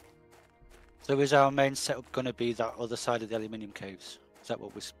 So is our main setup going to be that other side of the aluminium caves? Is that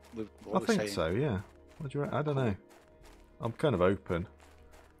what we're I think so, yeah. What do you reckon? I don't know. I'm kind of open.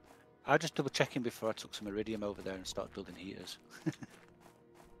 I was just double checking before I took some iridium over there and started building heaters.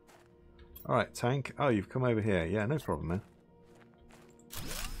 Alright, Tank. Oh, you've come over here. Yeah, no problem, man.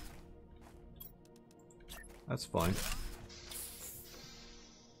 That's fine.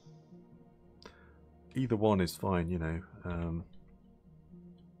 Either one is fine, you know.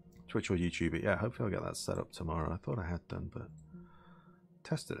 Twitch or YouTube it. Yeah, hopefully I'll get that set up tomorrow. I thought I had done, but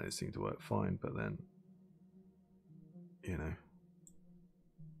tested it, it seemed to work fine, but then, you know,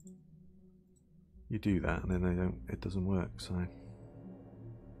 you do that and then it doesn't work, so.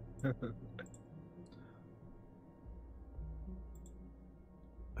 There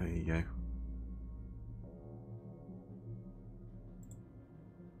you go.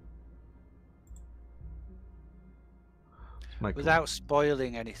 Without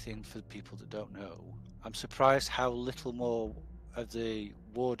spoiling anything for the people that don't know, I'm surprised how little more of the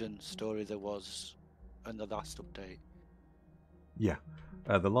Warden story there was in the last update. Yeah,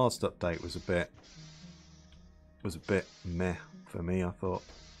 the last update was a bit meh for me. I thought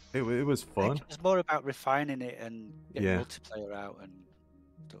it was fun. It was more about refining it and getting multiplayer out and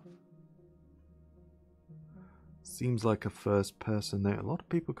stuff. Seems like a first-person now. A lot of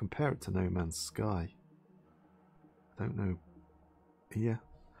people compare it to No Man's Sky. I don't know. Yeah,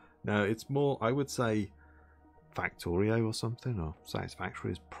 no, it's more. I would say Factorio or something, or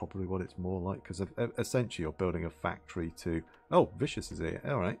Satisfactory is probably what it's more like, because essentially you're building a factory to. Oh, Vicious is here.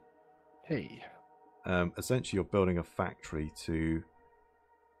 All right. Hey. Essentially, you're building a factory to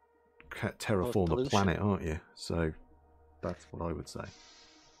terraform the planet, aren't you? So that's what I would say.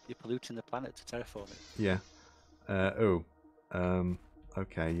 You're polluting the planet to terraform it. Yeah.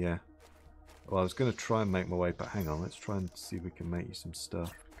 Okay. Yeah. Well, I was going to try and make my way, but hang on. Let's try and see if we can make you some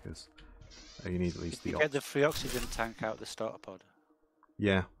stuff, because you need at least the. Get the free oxygen tank out the starter pod.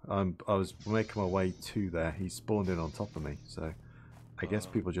 Yeah, I was making my way to there. He spawned in on top of me, so I guess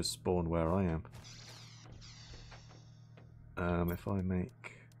people just spawn where I am. If I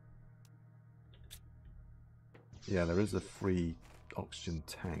make, yeah, there is a free oxygen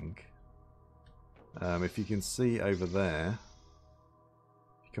tank. If you can see over there.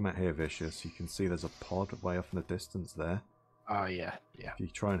 Come out here, Vicious. You can see there's a pod way off in the distance there. Oh, yeah. If you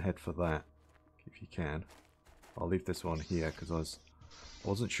try and head for that, if you can. I'll leave this one here because I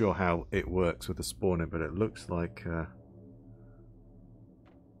wasn't sure how it works with the spawning, but it looks like...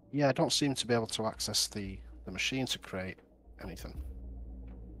 Yeah, I don't seem to be able to access the machine to create anything.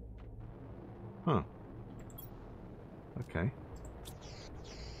 Huh. Okay.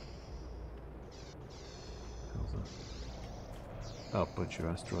 How's that? Oh, bunch of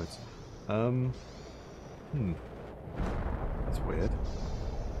asteroids. That's weird.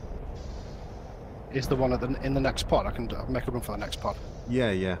 Is the one in the next pod? I can make a run for the next pod. Yeah.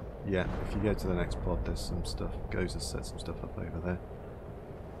 If you go to the next pod, there's some stuff. Goes to set some stuff up over there.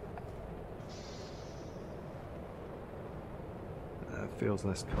 Feels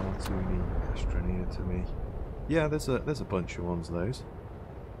less cartoony, Astroneer to me. Yeah, there's a bunch of ones of those.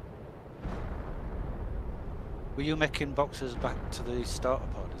 Were you making boxes back to the starter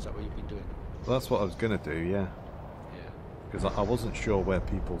pod? Is that what you've been doing? Well, that's what I was gonna do, yeah. Yeah. Because I wasn't sure where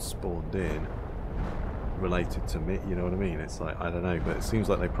people spawned in related to me, you know what I mean? It's like, I don't know, but it seems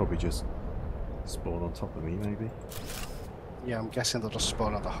like they probably just spawn on top of me, maybe? Yeah, I'm guessing they'll just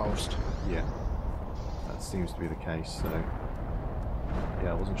spawn at the host. Yeah. That seems to be the case, so...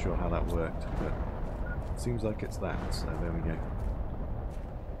 Yeah, I wasn't sure how that worked, but it seems like it's that, so there we go.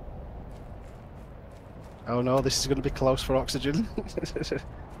 Oh no, this is going to be close for oxygen.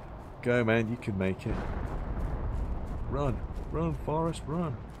 Go, man, you can make it. Run, run, Forrest,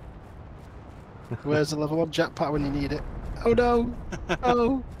 run. Where's the level 1 jetpack when you need it? Oh no!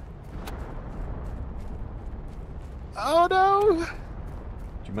 Oh! Oh no!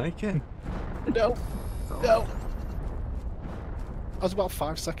 Did you make it? No! Oh. No! I was about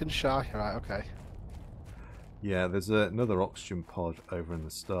 5 seconds shy. Right, okay. Yeah, there's another oxygen pod over in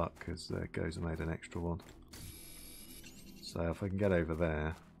the start because Gozer made an extra one. So if I can get over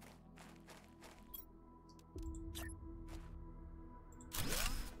there.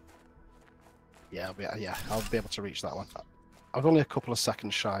 Yeah, I'll be able to reach that one. I was only a couple of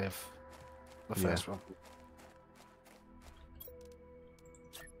seconds shy of the first one.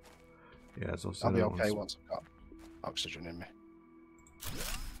 Yeah, it's also I'll be okay once I've got oxygen in me.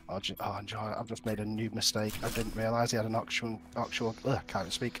 Oh, enjoy. I've just made a new mistake. I didn't realise he had an oxygen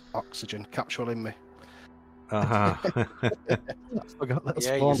capsule in me. Uh-huh. I forgot that.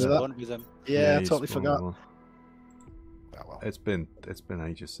 Yeah, you spawned with them. Yeah, I you totally spawned forgot. one. Oh, well. It's been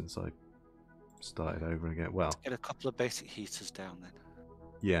ages since I started over again. Well, Get a couple of basic heaters down then.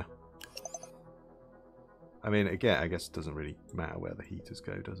 yeah. I mean, again, I guess it doesn't really matter where the heaters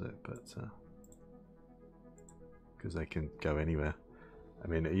go, does it? But because they can go anywhere. I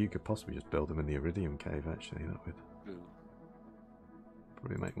mean, you could possibly just build them in the Iridium cave. Actually, that would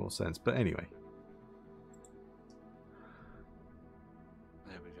probably make more sense. But anyway.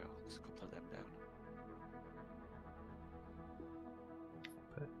 There we go. There's a couple of them down.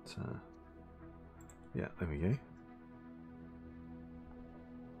 But yeah, there we go.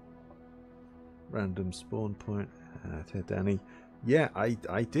 Random spawn point. To Danny. Yeah,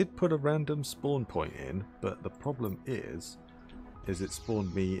 I did put a random spawn point in, but the problem is it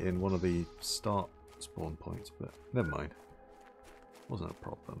spawned me in one of the start spawn points, but never mind. Wasn't a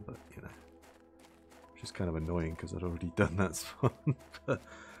problem, but you know. Which is kind of annoying because I'd already done that spawn. But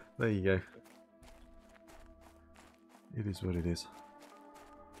there you go. It is what it is.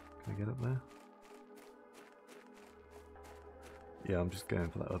 Can I get up there? Yeah, I'm just going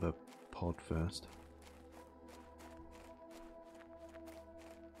for that other pod first.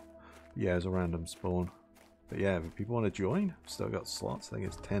 Yeah, it's a random spawn. But yeah, if people want to join, still got slots. I think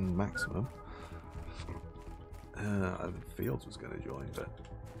it's 10 maximum. Fields was going to join, but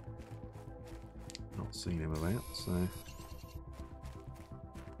not seen him about, so.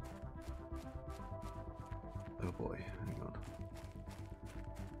 Oh boy, hang on.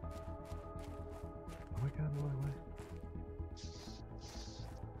 Am I going the right way?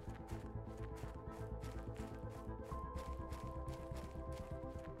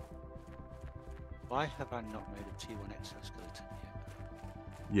 Why have I not made a T1 exoskeleton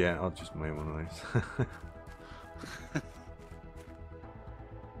yet? Yeah, I'll just make one of those.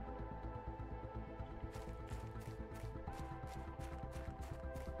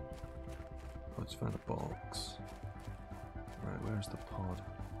 I just found a box. Right, where's the pod?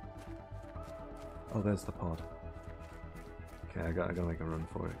 Oh, there's the pod. Okay, I gotta make a run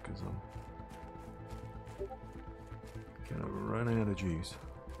for it because I'm gonna run out of juice.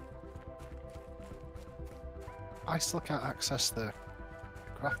 I still can't access the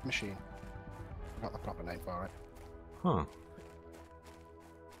craft machine. Not the proper name for it. Huh.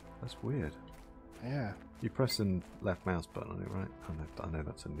 That's weird. Yeah. You're pressing left mouse button on it, right? I know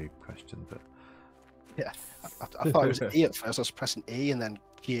that's a new question, but... Yeah. I thought it was E at first. I was pressing E and then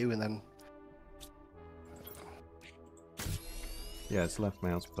Q and then... Yeah, it's left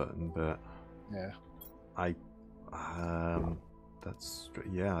mouse button, but... Yeah.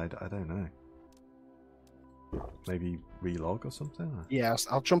 Yeah, I don't know. Maybe relog or something? Or? Yeah,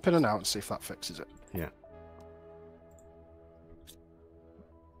 I'll jump in and out and see if that fixes it. Yeah.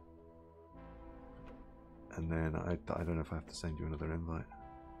 And then I don't know if I have to send you another invite.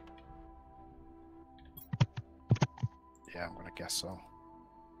 Yeah, I'm gonna guess so.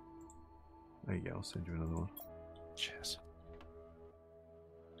 There you go, I'll send you another one. Cheers.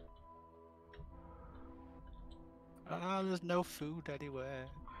 Ah, there's no food anywhere.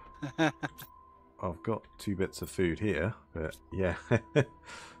 I've got 2 bits of food here, but yeah.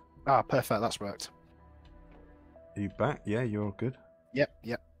 Ah, perfect. That's worked. Are you back? Yeah, you're all good? Yep,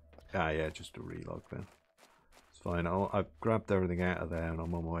 yep. Ah, yeah, just a relog then. It's fine. I've grabbed everything out of there and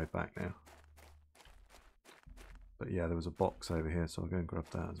I'm on my way back now. But yeah, there was a box over here, so I'll go and grab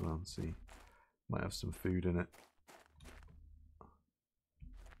that as well and see. Might have some food in it.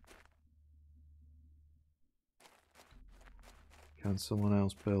 Can someone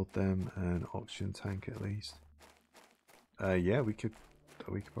else build them an oxygen tank at least? Yeah, we could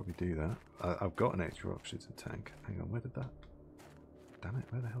probably do that. I've got an extra oxygen tank. Hang on, where did that? Damn it,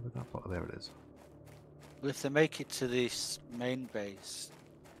 where the hell did that? Oh, there it is. Well, if they make it to this main base,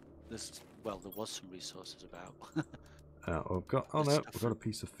 there's there was some resources about I've got. Oh no, we've got a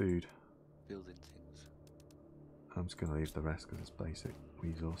piece of food. building things. I'm just going to leave the rest because it's basic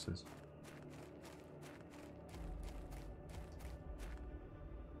resources.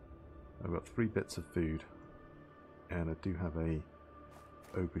 I've got 3 bits of food, and I do have a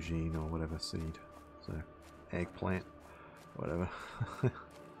aubergine or whatever seed, so eggplant, whatever.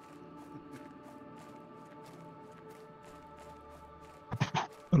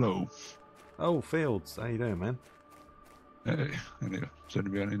 Hello. Oh, Fields, how you doing, man? Hey, anyway,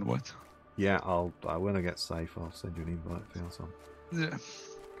 send me an invite. Yeah, when I get safe, I'll send you an invite, Fields. I'm Yeah.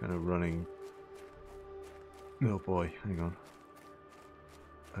 kind of running. Oh boy, hang on.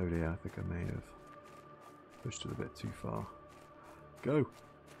 Oh dear, I think I may have pushed it a bit too far. Go!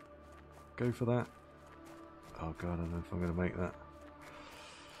 Go for that. Oh god, I don't know if I'm going to make that.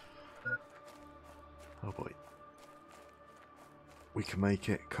 Oh boy. We can make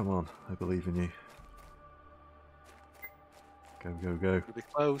it. Come on, I believe in you. Go, go, go. You'll be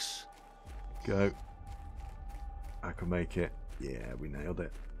close. Go. I can make it. Yeah, we nailed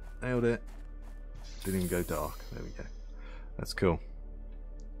it. Nailed it. Didn't even go dark. There we go. That's cool.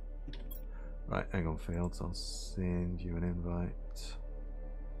 Right, hang on, Fields. I'll send you an invite.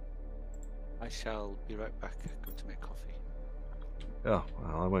 I shall be right back. I'm going to make coffee. Oh,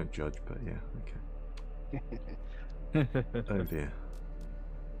 well, I won't judge, but yeah, okay. Oh dear.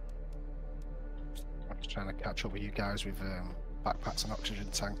 I'm just trying to catch up with you guys with backpacks and oxygen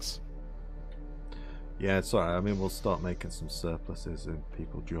tanks. Yeah, it's alright. I mean, we'll start making some surpluses and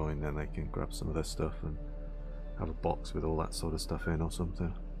people join, then they can grab some of this stuff and have a box with all that sort of stuff in or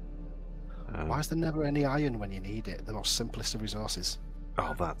something. Why is there never any iron when you need it? The most simplest of resources.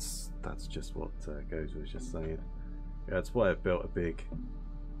 Oh, that's just what Goes was just saying. Yeah, that's why I built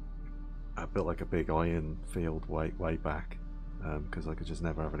like a big iron field way back, because I could just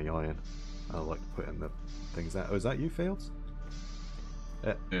never have any iron. I like putting the things out. Oh, is that you, Fields?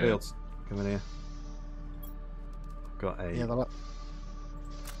 Yeah. Fields, come in here. I've got a. Yeah,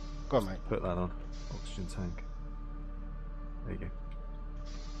 go on, mate. Put that on. Oxygen tank. There you go.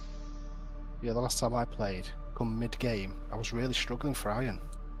 Yeah, the last time I played, come mid-game, I was really struggling for iron.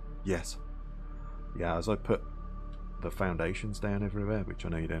 Yes. Yeah, as I put the foundations down everywhere, which I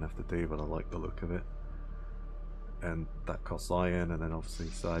know you don't have to do, but I like the look of it. And that costs iron, and then obviously,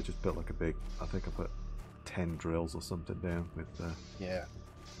 so I just built like a big, I think I put 10 drills or something down with Yeah.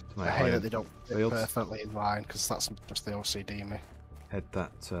 to make I hate iron that they don't fit fields. perfectly in line, because that's just the OCD in me. Head to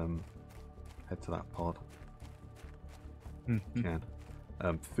that pod. You can.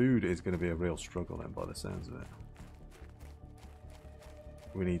 Food is going to be a real struggle then, by the sounds of it.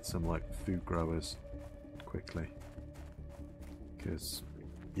 We need some like food growers quickly, because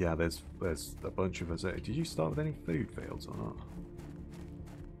yeah, there's a bunch of us. Did you start with any food fields or not?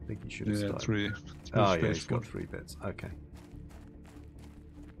 I think you should have started. 3. Oh yeah, he's got 3 bits. Okay.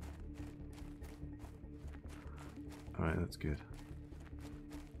 All right, that's good.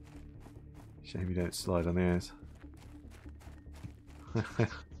 Shame you don't slide on the airs.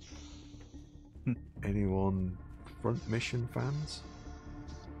 Anyone front mission fans?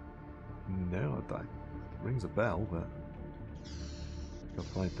 No, that rings a bell, but I think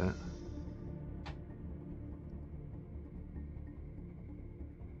I've played that.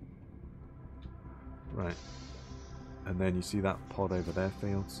 Right, and then you see that pod over there,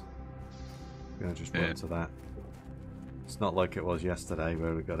 Fields? We're gonna just run to that. It's not like it was yesterday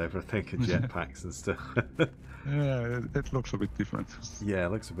where we got everything and jetpacks and stuff. Yeah, it looks a bit different. Yeah,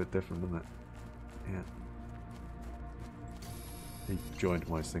 it looks a bit different, doesn't it? Yeah. He joined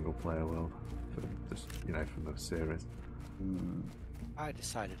my single player world for just, from the series. I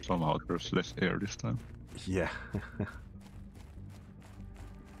decided. Somehow there's less air this time. Yeah. Yeah,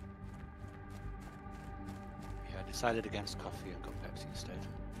 I decided against coffee and got Pepsi instead.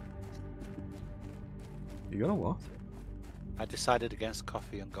 You got a what? I decided against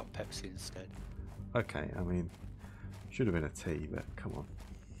coffee and got Pepsi instead. Okay, I mean, should have been a tea, but come on.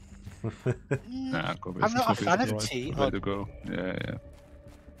 Nah, coffee I'm not a coffee is fan of the right tea, way or- to go. Yeah, yeah.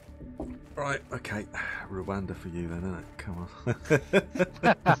 Right, okay. Rwanda for you then, isn't it? Come on.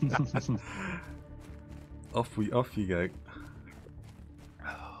 Off you go.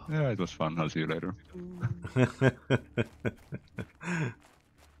 Yeah, it was fun. I'll see you later.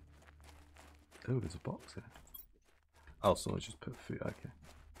 Oh, there's a box here. Oh, someone just put food. Okay.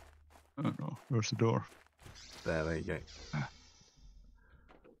 Oh no, where's the door? There you go.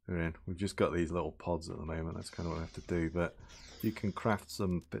 We're in. We've just got these little pods at the moment. That's kind of what we have to do. But you can craft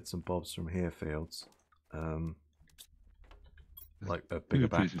some bits and bobs from here, Fields. Like a bigger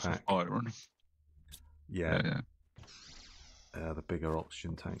Two pieces backpack. of iron. Yeah. Yeah. The bigger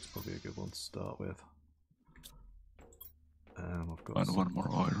oxygen tank's probably a good one to start with. I've got And some... one more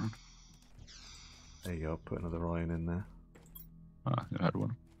iron. There you go. I'll put another iron in there. Ah, you had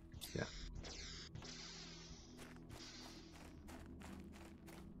one. Yeah.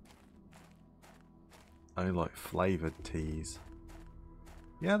 I like flavoured teas.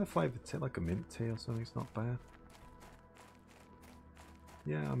 Yeah, the flavoured tea, like a mint tea or something, it's not bad.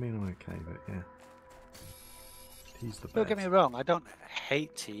 Yeah, I mean, I'm okay, but yeah. Tea's the best. Don't get me wrong, I don't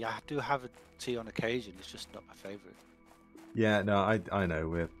hate tea. I do have a tea on occasion. It's just not my favourite. Yeah, no, I know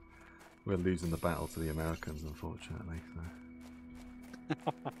we're losing the battle to the Americans, unfortunately. So.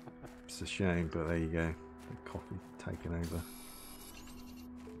 It's a shame, but there you go. The coffee taking over.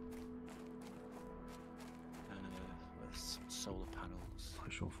 Some solar panels. I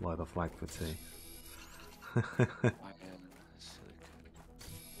shall fly the flag for tea. Iron, silicon.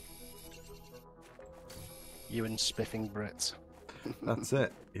 You and spiffing Brits. That's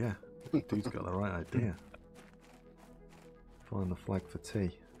it. Yeah, dude's got the right idea. Flying the flag for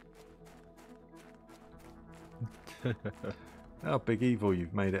tea. Oh, Big Evil,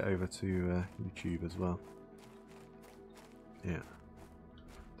 you've made it over to YouTube as well. Yeah.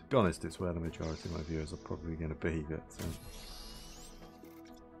 To be honest, it's where the majority of my viewers are probably going to be, but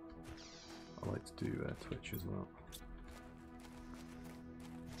I like to do Twitch as well.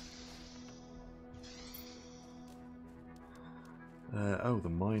 Oh, the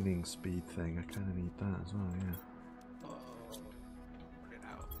mining speed thing. I kind of need that as well, yeah. Oh, put it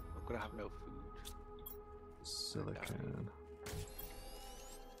out. I'm gonna have no food. Silicon.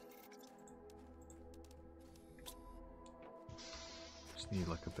 Just need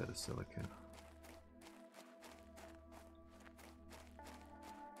like a bit of silicon.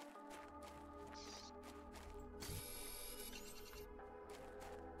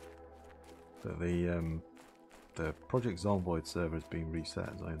 But the Project Zomboid server is being reset,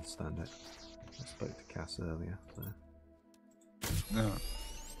 as I understand it. I spoke to Cass earlier, so No.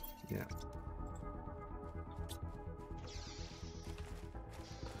 yeah.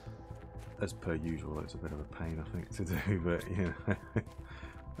 As per usual, it's a bit of a pain, I think, to do, but you know,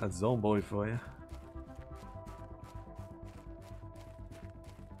 that's Zomboid for you.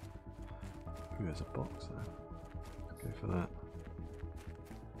 Ooh, there's a box there. Let's go for that.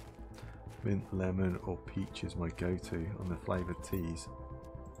 Mint, lemon, or peach is my go-to on the flavoured teas.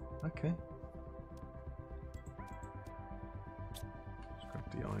 Okay. Let's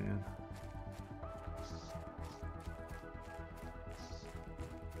grab the iron.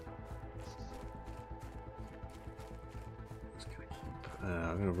 Just gonna keep.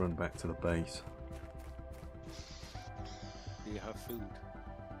 I'm gonna run back to the base. Do you have food?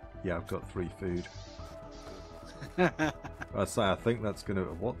 Yeah, I've got 3 food. Good. I say, I think that's gonna.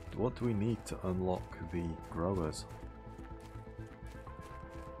 What do we need to unlock the growers?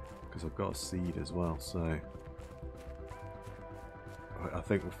 Because I've got a seed as well, so I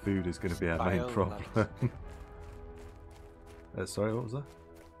think the food is going to be our main problem. Sorry, what was that?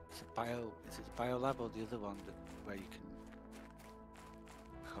 Is it the biolab or the other one where you can?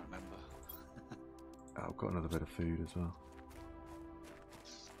 I can't remember. I've got another bit of food as well.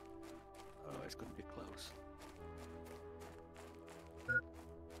 Oh, it's going to be close.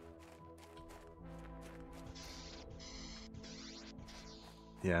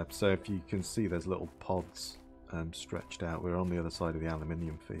 Yeah, so if you can see, there's little pods stretched out. We're on the other side of the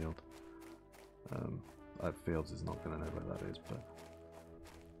aluminium field. Fields is not going to know where that is, but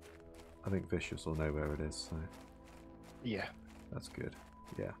I think Vicious will know where it is, so Yeah. that's good.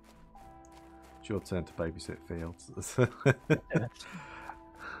 Yeah. It's your turn to babysit Fields.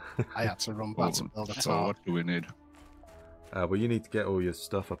 I had to run back to build a So tower. what do we need? Well, you need to get all your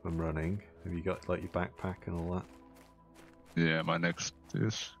stuff up and running. Have you got like your backpack and all that? Yeah, my next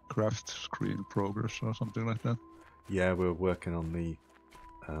is craft screen progress or something like that. Yeah, we're working on the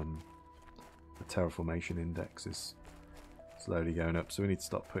terraformation index is slowly going up, so we need to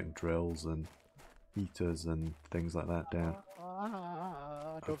start putting drills and heaters and things like that down.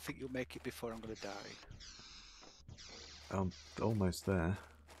 I don't think you'll make it before I'm going to die. I'm almost there.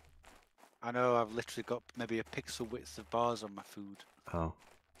 I know I've literally got maybe a pixel width of bars on my food. Oh.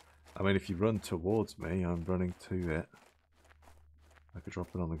 I mean, if you run towards me, I'm running to it. I could drop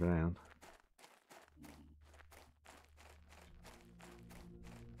it on the ground.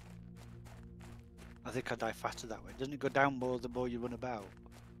 I think I die faster that way. Doesn't it go down more the more you run about?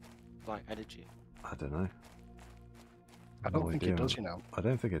 Like energy? I don't know. I don't think it does, you know. I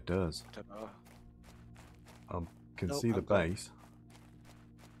don't think it does. I don't know. I can Nope, see the I've got- base.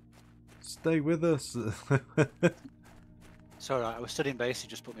 Stay with us. It's alright, I was studying base, it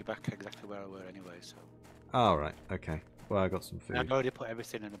just put me back exactly where I were anyway, so. All right. Okay. Well, I got some food. I've already put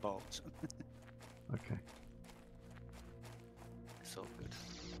everything in a box. Okay. It's all good.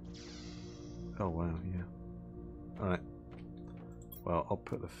 Oh wow. Yeah. All right. Well, I'll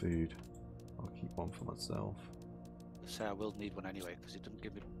put the food. I'll keep one for myself. So I will need one anyway, because it doesn't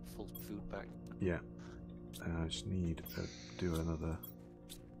give me full food back. Yeah. I just need to do another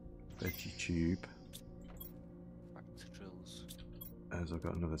veggie tube. Back to drills. As I've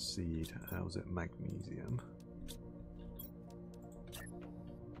got another seed. How's it? Magnesium.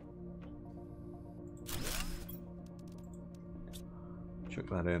 Chuck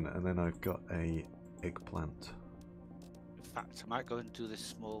that in, and then I've got a eggplant. In fact, I might go and do this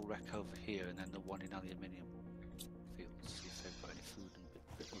small wreck over here, and then the one in aluminium fields, see if they've got any food and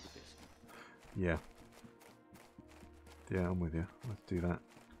other bits. Yeah. Yeah, I'm with you. Let's do that.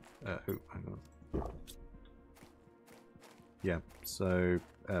 Oh, hang on. Yeah. So,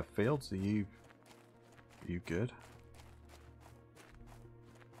 Fields, are you good?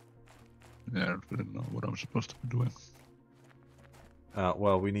 Yeah, I don't really know what I'm supposed to be doing.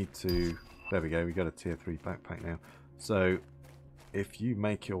 Well, we need to. There we go. We got a tier 3 backpack now. So, if you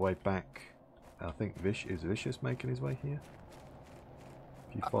make your way back, I think is Vicious making his way here.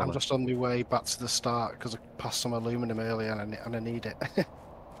 If you follow. I'm just on my way back to the start because I passed some aluminum earlier and I need it.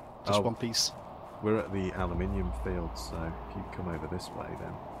 Just Oh. one piece. We're at the aluminium field, so if you come over this way,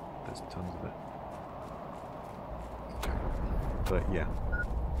 then there's tons of it. But yeah.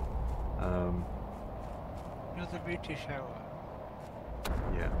 Another beauty shower.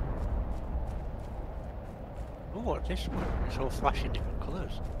 Yeah. Oh, what's this one? It's all flashing different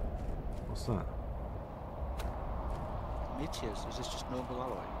colours. What's that? Meteors, is this just normal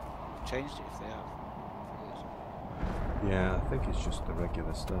alloy? They've changed it if they have. Yeah, I think it's just the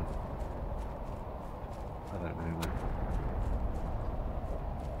regular stuff. I don't know that.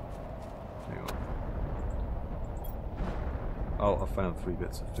 Hang on. Oh, I found 3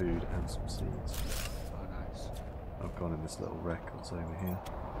 bits of food and some seeds. Oh, nice. I've gone in this little wreck that's over here.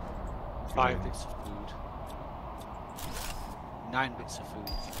 5 bits of food. 9 bits of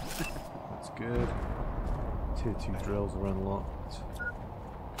food. That's good. Tier 2 drills are unlocked.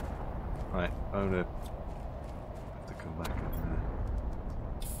 Right, I'm gonna have to come back and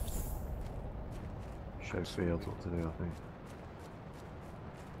show Fields what to do, I think.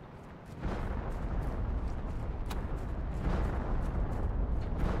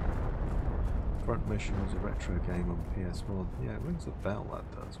 Front Mission was a retro game on PS1. Yeah, it rings a bell, that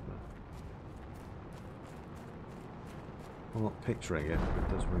does, but I'm not picturing it, but it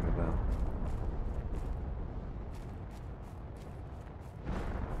does ring a bell.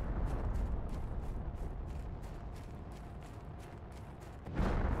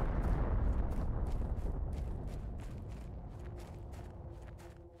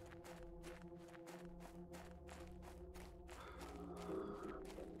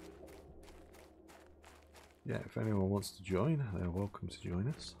 Yeah, if anyone wants to join, they're welcome to join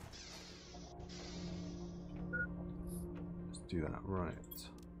us. Let's do that right.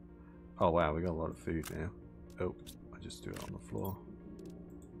 Oh wow, we got a lot of food now. Oh, I just do it on the floor.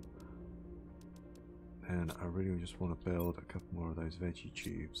 And I really just want to build a couple more of those veggie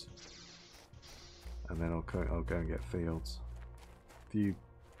tubes. And then I'll go and get Fields. If you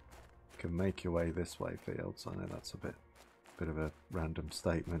can make your way this way, Fields, I know that's a bit of a random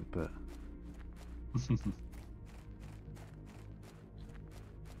statement, but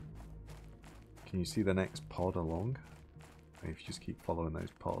can you see the next pod along? If you just keep following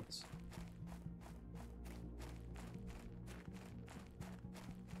those pods.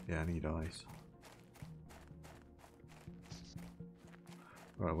 Yeah, I need eyes.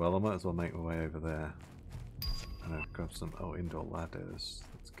 Right, well I might as well make my way over there. And gonna grab some indoor ladders.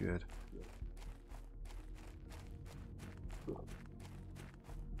 That's good.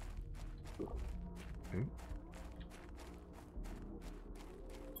 Ooh.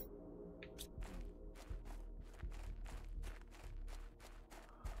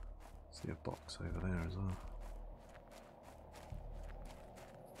 See a box over there as well.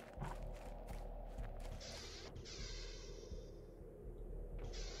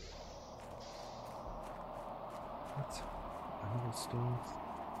 What? Another store?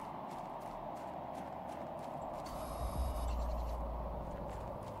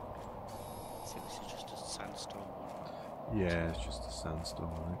 I think this is just a sandstorm one. Yeah, it's just a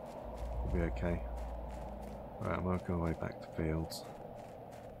sandstorm, I think. We'll be okay. Right, I'm working my way back to fields.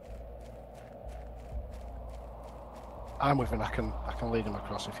 I'm with him. I can lead him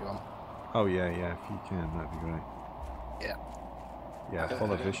across if you want. Oh yeah, if you can, that'd be great. Yeah. Yeah,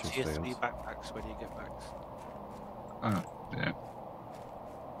 follow vicious Tier 3 fields. backpacks when you get back. Ah, yeah.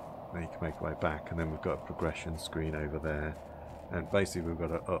 Then you can make your way back, and then we've got a progression screen over there. And basically we've got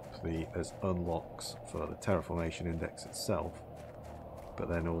to up there's unlocks for the terraformation index itself, but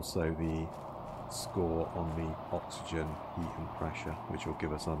then also the score on the oxygen, heat and pressure, which will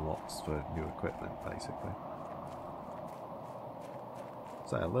give us unlocks for new equipment basically.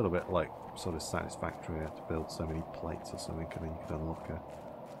 So a little bit like sort of Satisfactory, you have to build so many plates or something and then you can unlock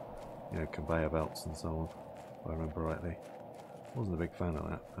conveyor belts and so on, if I remember rightly. Wasn't a big fan of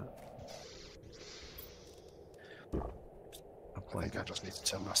that, but I think I just need to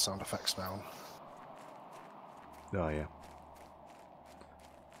turn my sound effects down. Oh yeah.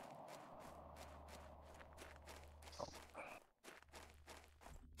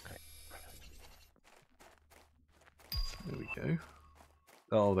 Okay. There we go.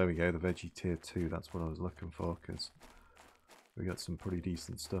 Oh, there we go, the veggie tier 2, that's what I was looking for, because we got some pretty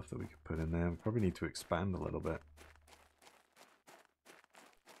decent stuff that we could put in there. We probably need to expand a little bit.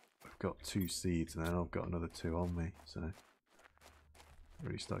 I've got 2 seeds now, I've got another 2 on me, so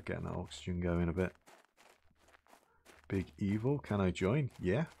really start getting that oxygen going a bit. Big Evil, can I join?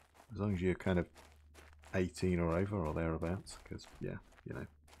 Yeah, as long as you're kind of 18 or over or thereabouts, because yeah,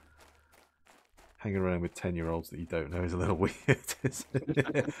 hanging around with 10-year-olds that you don't know is a little weird, isn't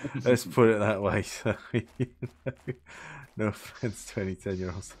it? Let's put it that way. So, no offense to any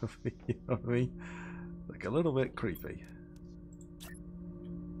 10-year-olds, you know what I mean? Like a little bit creepy.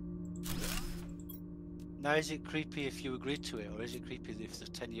 Now, is it creepy if you agree to it, or is it creepy if the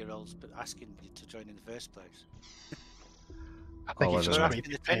 10-year-olds but asking you to join in the first place? I think it's I just don't know.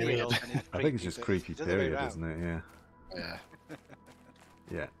 creepy period. I think it's just creepy period, isn't it? Yeah. Yeah.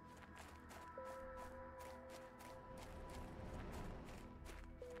 Yeah.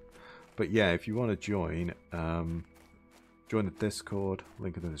 But yeah, if you want to join the Discord,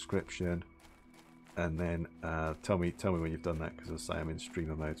 link in the description, and then tell me when you've done that, because I say I'm in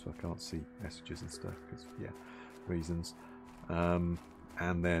streamer mode, so I can't see messages and stuff, because yeah, reasons. And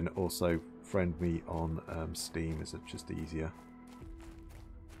then also friend me on Steam, is it just easier?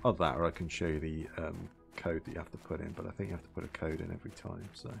 Of that, or I can show you the code that you have to put in, but I think you have to put a code in every time,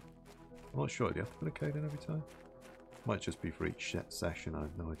 so I'm not sure. Do you have to put a code in every time? Might just be for each session, I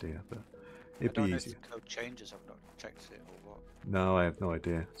have no idea, but it'd be easier. If the code changes, I've not checked it or what. No, I have no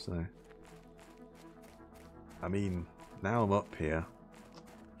idea, so I mean, now I'm up here.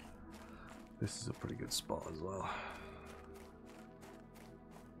 This is a pretty good spot as well.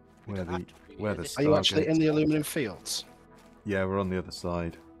 Where the Are you actually Stargate- in the aluminum fields? Yeah, we're on the other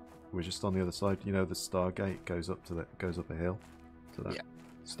side. We're just on the other side. You know, the Stargate goes up a hill to that Yeah.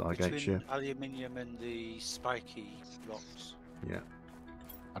 Stargate Between ship. aluminium and the spiky rocks. Yeah.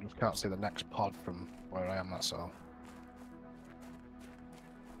 I just can't see the next pod from where I am, that's all.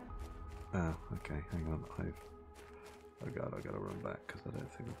 Oh, okay. Hang on. Oh god, I gotta run back because I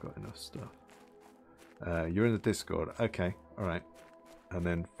don't think I've got enough stuff. You're in the Discord. Okay, alright. And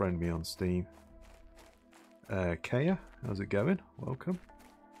then friend me on Steam. Kaya, how's it going? Welcome.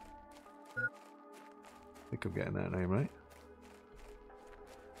 I think I'm getting that name right.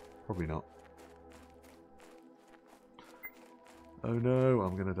 Probably not. Oh no,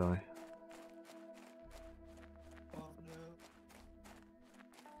 I'm gonna die. Oh no.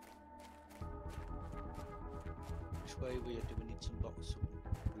 Which way do we need some box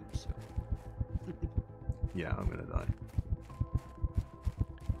room set? Yeah, I'm gonna die.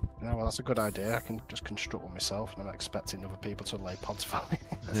 No, well, that's a good idea. I can just construct one myself, and I'm expecting other people to lay pods for me.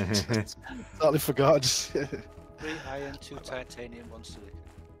 Totally forgot. Just 3 iron, 2 titanium, 1 silicon.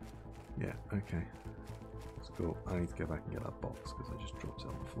 Yeah, okay. That's cool. I need to go back and get that box because I just dropped it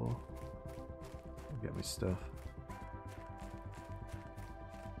on the floor. Get my stuff.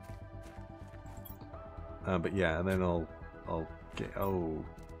 But yeah, and then I'll get. Oh,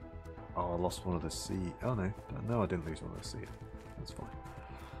 I lost one of the C. Oh no, no, I didn't lose one of the C. That's fine.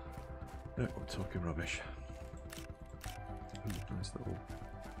 No, I'm talking rubbish. Ooh, nice little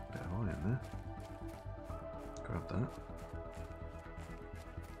bit of iron there. Grab that.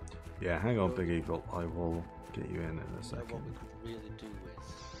 Yeah, hang on, Big Eagle. I will get you in a second. What we could really do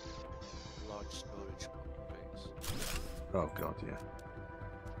with large storage crates. Oh god, yeah.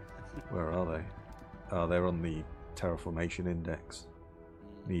 Where are they? Oh, they're on the terraformation index.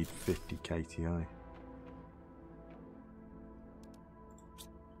 Need 50 KTI.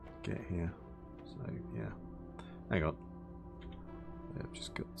 Get here. So yeah. Hang on. I've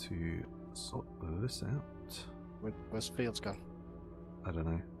just got to sort this out. Where's Fields gone? I don't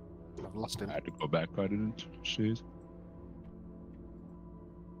know. I've lost him. I had to go back, I didn't see it.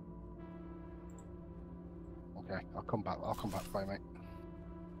 Okay, I'll come back for you, mate.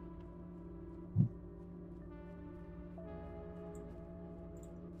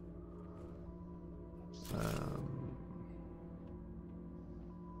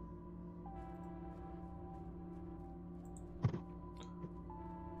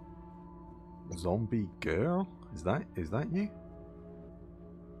 Zombie girl? Is that you?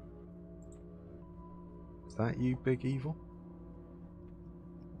 Is that you, Big Evil?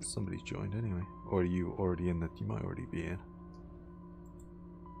 Somebody's joined anyway. Or are you already in that? You might already be in.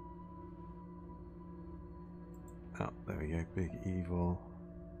 Oh, there we go, Big Evil.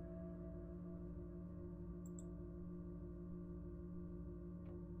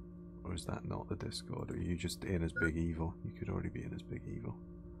 Or is that not the Discord? Or are you just in as Big Evil? You could already be in as Big Evil.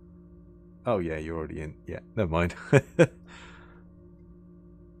 Oh yeah, you're already in. Yeah, never mind. You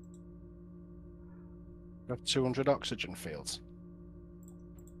have 200 oxygen fields.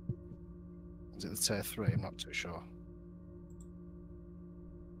 Is it the tier 3? I'm not too sure.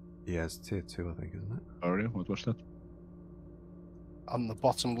 Yeah, it's tier 2, I think, isn't it? Sorry, what was that? On the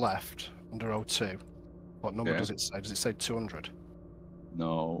bottom left, under O2, what number Yeah. does it say? Does it say 200?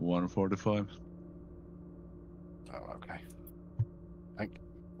 No, 145. Oh, okay.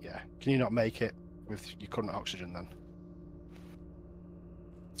 Yeah. Can you not make it with your current oxygen then?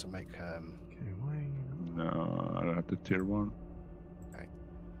 To make Okay, wait. No, I have the tier 1.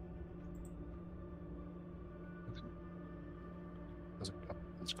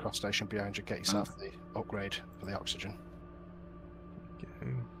 there's a cross station behind you. Get yourself the upgrade for the oxygen. Okay.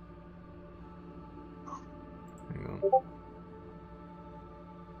 Hang on.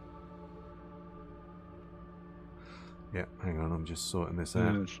 Yeah, hang on, I'm just sorting this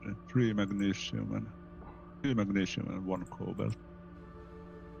out. Yes, 3 magnesium and 1 cobalt.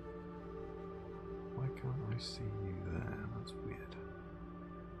 Why can't I see you there? That's weird.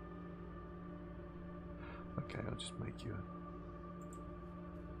 Okay, I'll just make you a...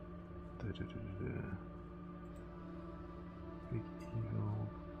 Big Eagle.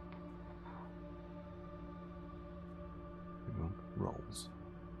 Hang on, rolls.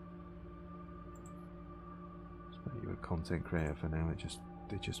 Make you a content creator for now. It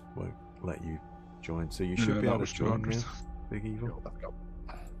just won't let you join. So you should be able to join now, Big Evil.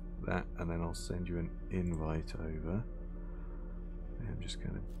 That, and then I'll send you an invite over. I'm just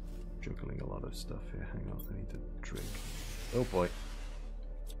kind of juggling a lot of stuff here. Hang on, I need to drink. Oh boy.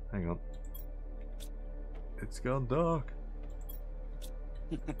 Hang on. It's gone dark.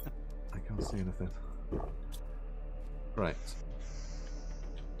 I can't see anything. Right.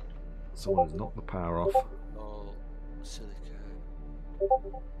 Someone's knocked the power off. All silicon.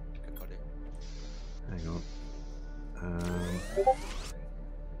 Got it. Hang on.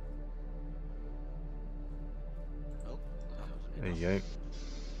 Oh, There you go.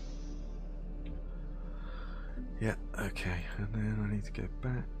 Yeah, okay. And then I need to go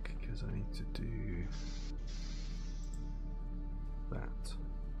back because I need to do that.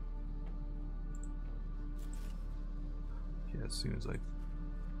 Yeah, as soon as I...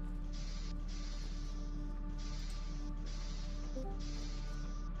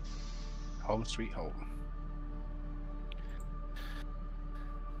 Home sweet home.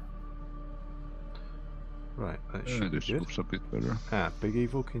 Right, that should be This good. looks a bit better. Ah, Big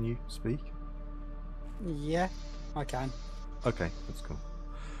Evil, can you speak? Yeah, I can. Okay, that's cool.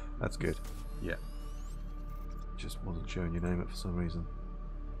 That's good. Yeah. Just wasn't showing your name up for some reason.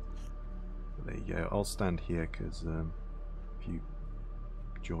 But there you go. I'll stand here because if you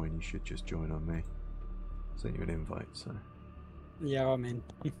join, you should just join on me. Sent you an invite, so. Yeah, I'm in.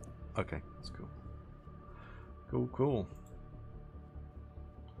 Okay, that's cool. Cool.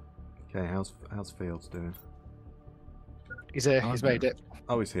 Okay, how's Fields doing? He's here. He's made it.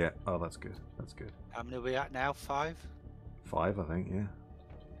 Oh, he's here. Oh, that's good. That's good. How many are we at now? 5? 5, I think. Yeah.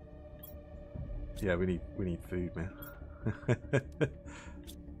 Yeah, we need food, man.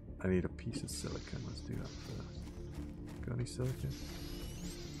 I need a piece of silicon. Let's do that first. Got any silicon?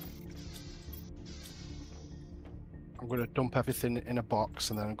 I'm going to dump everything in a box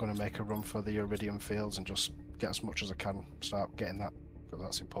and then I'm going to make a run for the iridium fields and just get as much as I can. Start getting that, because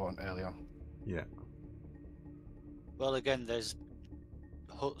that's important early on. Yeah. Well, again, there's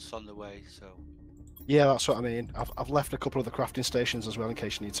huts on the way, so. Yeah, that's what I mean. I've left a couple of the crafting stations as well in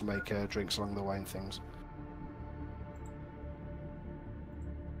case you need to make drinks along the way and things.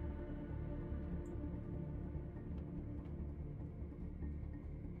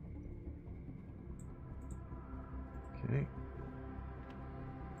 Okay.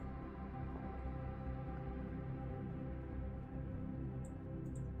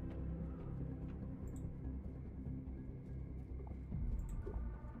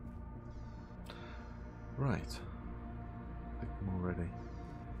 Right. I think I'm all ready.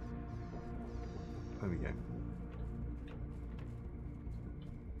 There we go.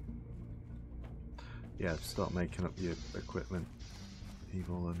 Yeah, start making up your equipment,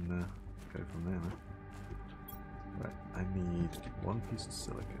 Evil, and go from there, man. Right, I need one piece of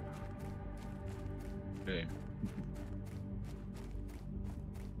silicon. Okay.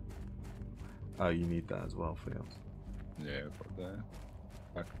 Oh, you need that as well, Fields. Yeah, for the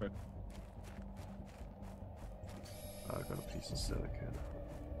backpack. Oh, I got a piece of silicon.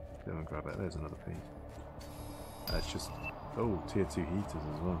 Go and grab it. There's another piece. It's just... Oh, tier 2 heaters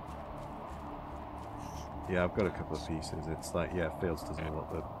as well. Yeah, I've got a couple of pieces. It's like, yeah, Fields doesn't know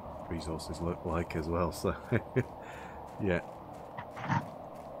what the resources look like as well, so... yeah.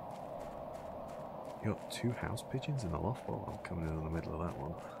 You got 2 house pigeons in the loft? Well, I'm coming in the middle of that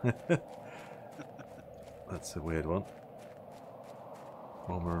one. That's a weird one.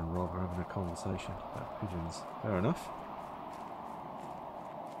 Mama and Rob are having a conversation about pigeons. Fair enough.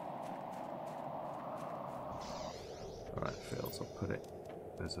 Alright, Fields, I'll put it...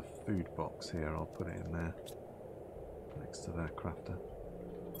 There's a food box here, I'll put it in there. Next to their crafter.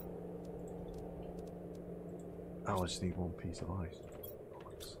 Oh, I just need one piece of ice.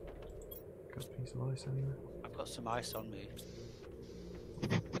 Oops. Got a piece of ice anywhere? I've got some ice on me.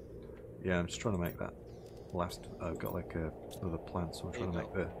 Yeah, I'm just trying to make that last... I've got like another plant, so I'm trying to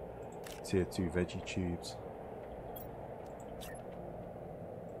make the tier 2 veggie tubes.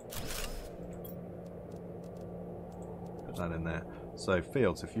 Put that in there. So,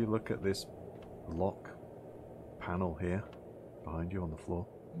 Fields, if you look at this lock panel here, behind you on the floor,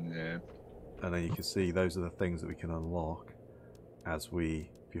 Yeah. and then you can see those are the things that we can unlock as we...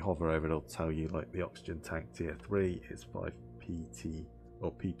 If you hover over it, it'll tell you like the oxygen tank tier 3 is 5 PT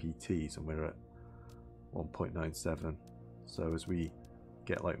or PPTs, and we're at 1.97. So as we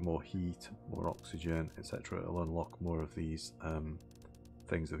get like more heat, more oxygen, etc., it'll unlock more of these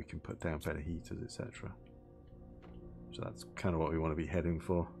things that we can put down, better heaters, etc. So that's kind of what we want to be heading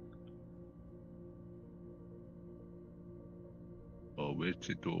for. Oh,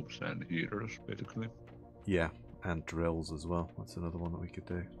 veggie tubes and heaters, basically. Yeah, and drills as well. That's another one that we could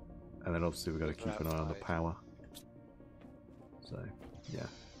do. And then obviously we've got to keep an eye on the power. So, yeah.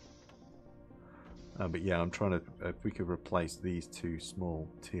 But yeah, I'm trying to... if we could replace these 2 small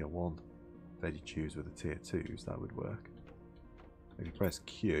tier 1 veggie tubes with the tier 2s, that would work. If you press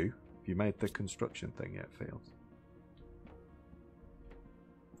Q... Have you made the construction thing yet, Fields?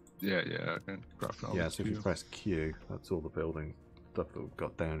 Yeah, I can craft all Yeah, this so if you too. press Q, that's all the building stuff that we've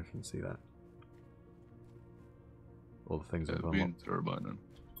got down, if you can see that. All the things that we've Wind unlocked. turbine and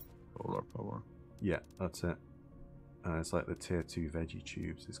solar power. Yeah, that's it. And it's like the tier 2 veggie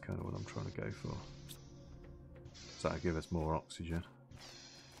tubes is kind of what I'm trying to go for. So that'll give us more oxygen.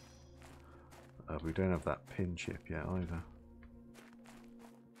 We don't have that pin chip yet either.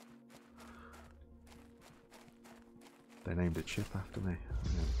 They named a chip after me.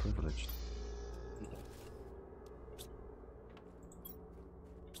 I'm privileged.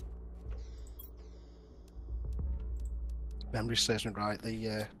 Memory serves me right,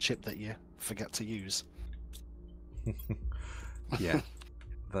 the chip that you forget to use. Yeah,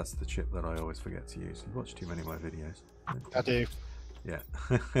 that's the chip that I always forget to use. You watch too many of my videos. I do. Yeah.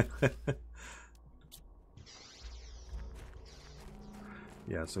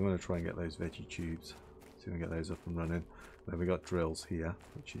 Yeah, so I'm going to try and get those veggie tubes. See if we can get those up and running. Then we got drills here,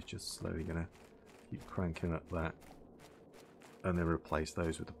 which is just slowly going to keep cranking up that. And then replace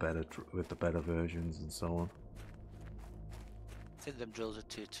those with the better versions and so on. I think them drills are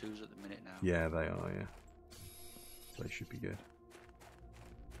tier 2s at the minute now. Yeah, they are, yeah. They should be good.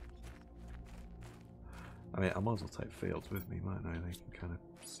 I mean, I might as well take Fields with me, mightn't I? They can kind of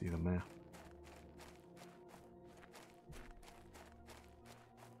see the map.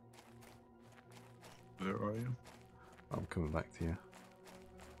 Where are you? I'm coming back to you.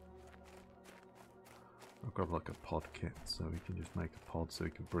 I'll grab like a pod kit so we can just make a pod so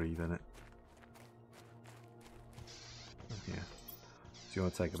we can breathe in it. Yeah. So you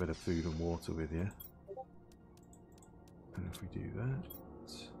want to take a bit of food and water with you. And if we do that...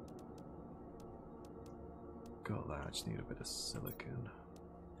 Got that, I just need a bit of silicon.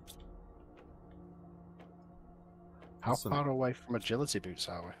 How far away from agility boots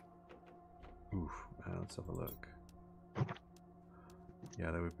are we? Oof, let's have a look.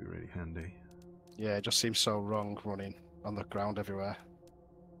 Yeah, they would be really handy. Yeah, it just seems so wrong running on the ground everywhere.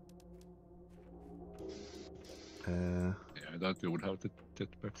 Yeah, I thought you would have the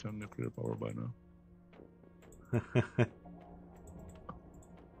jetpacks and nuclear power by now.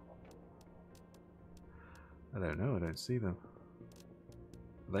 I don't know, I don't see them.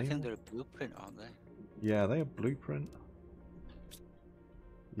 I think they're a blueprint, aren't they? Yeah, they are blueprint.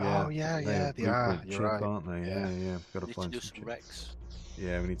 Oh, yeah, they are. You're chip, right. aren't they? Yeah. Yeah. Got to Need find to do some some Rex.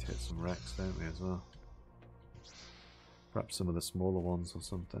 Yeah, we need to hit some Rex, don't we, as well? Perhaps some of the smaller ones or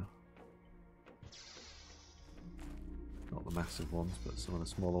something. Not the massive ones, but some of the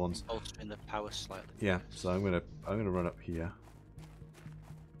smaller ones. Bolstering the power slightly. Yeah, so I'm gonna run up here.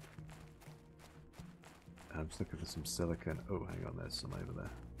 I'm just looking for some silicon. Oh, hang on, there's some over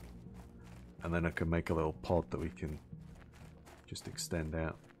there. And then I can make a little pod that we can just extend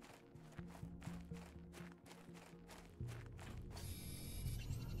out.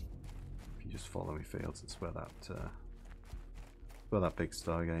 If you just follow me, Fields, it's where that big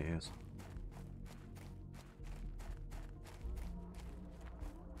Stargate is.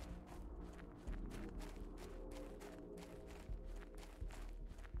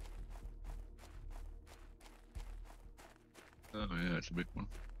 Oh yeah, it's a big one.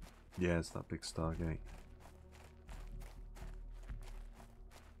 Yeah, it's that big Stargate.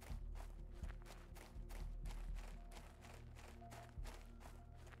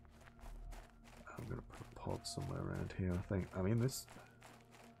 I'm gonna put a pod somewhere around here, I think. I mean, this...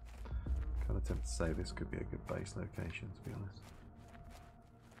 kind of tempted to say this could be a good base location, to be honest.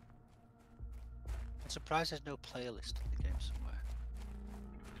 I'm surprised there's no playlist in the game somewhere.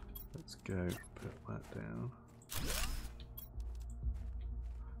 Let's go put that down.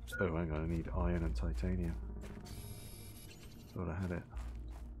 Oh, hang on, I need iron and titanium. Thought I had it.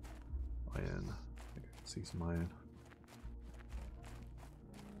 Iron. I think I can see some iron.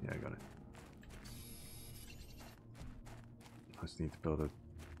 Yeah, I got it. I just need to build a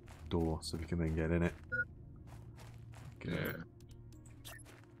door so we can then get in it. Go. Yeah.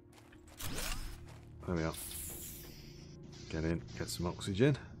 There we are. Get in, get some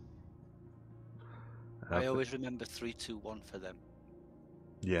oxygen. I always remember 3, 2, 1 for them.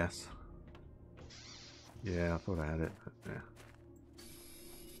 Yes. Yeah, I thought I had it, but yeah.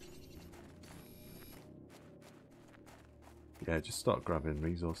 Yeah, just start grabbing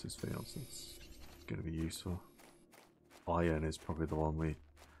resources fields. It's going to be useful. Iron is probably the one we...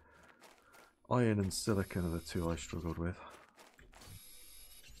 Iron and silicon are the two I struggled with.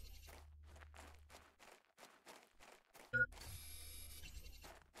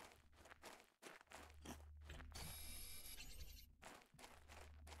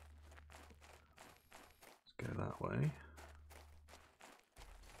 Let's go that way.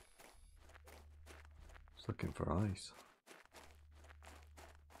 Just looking for ice.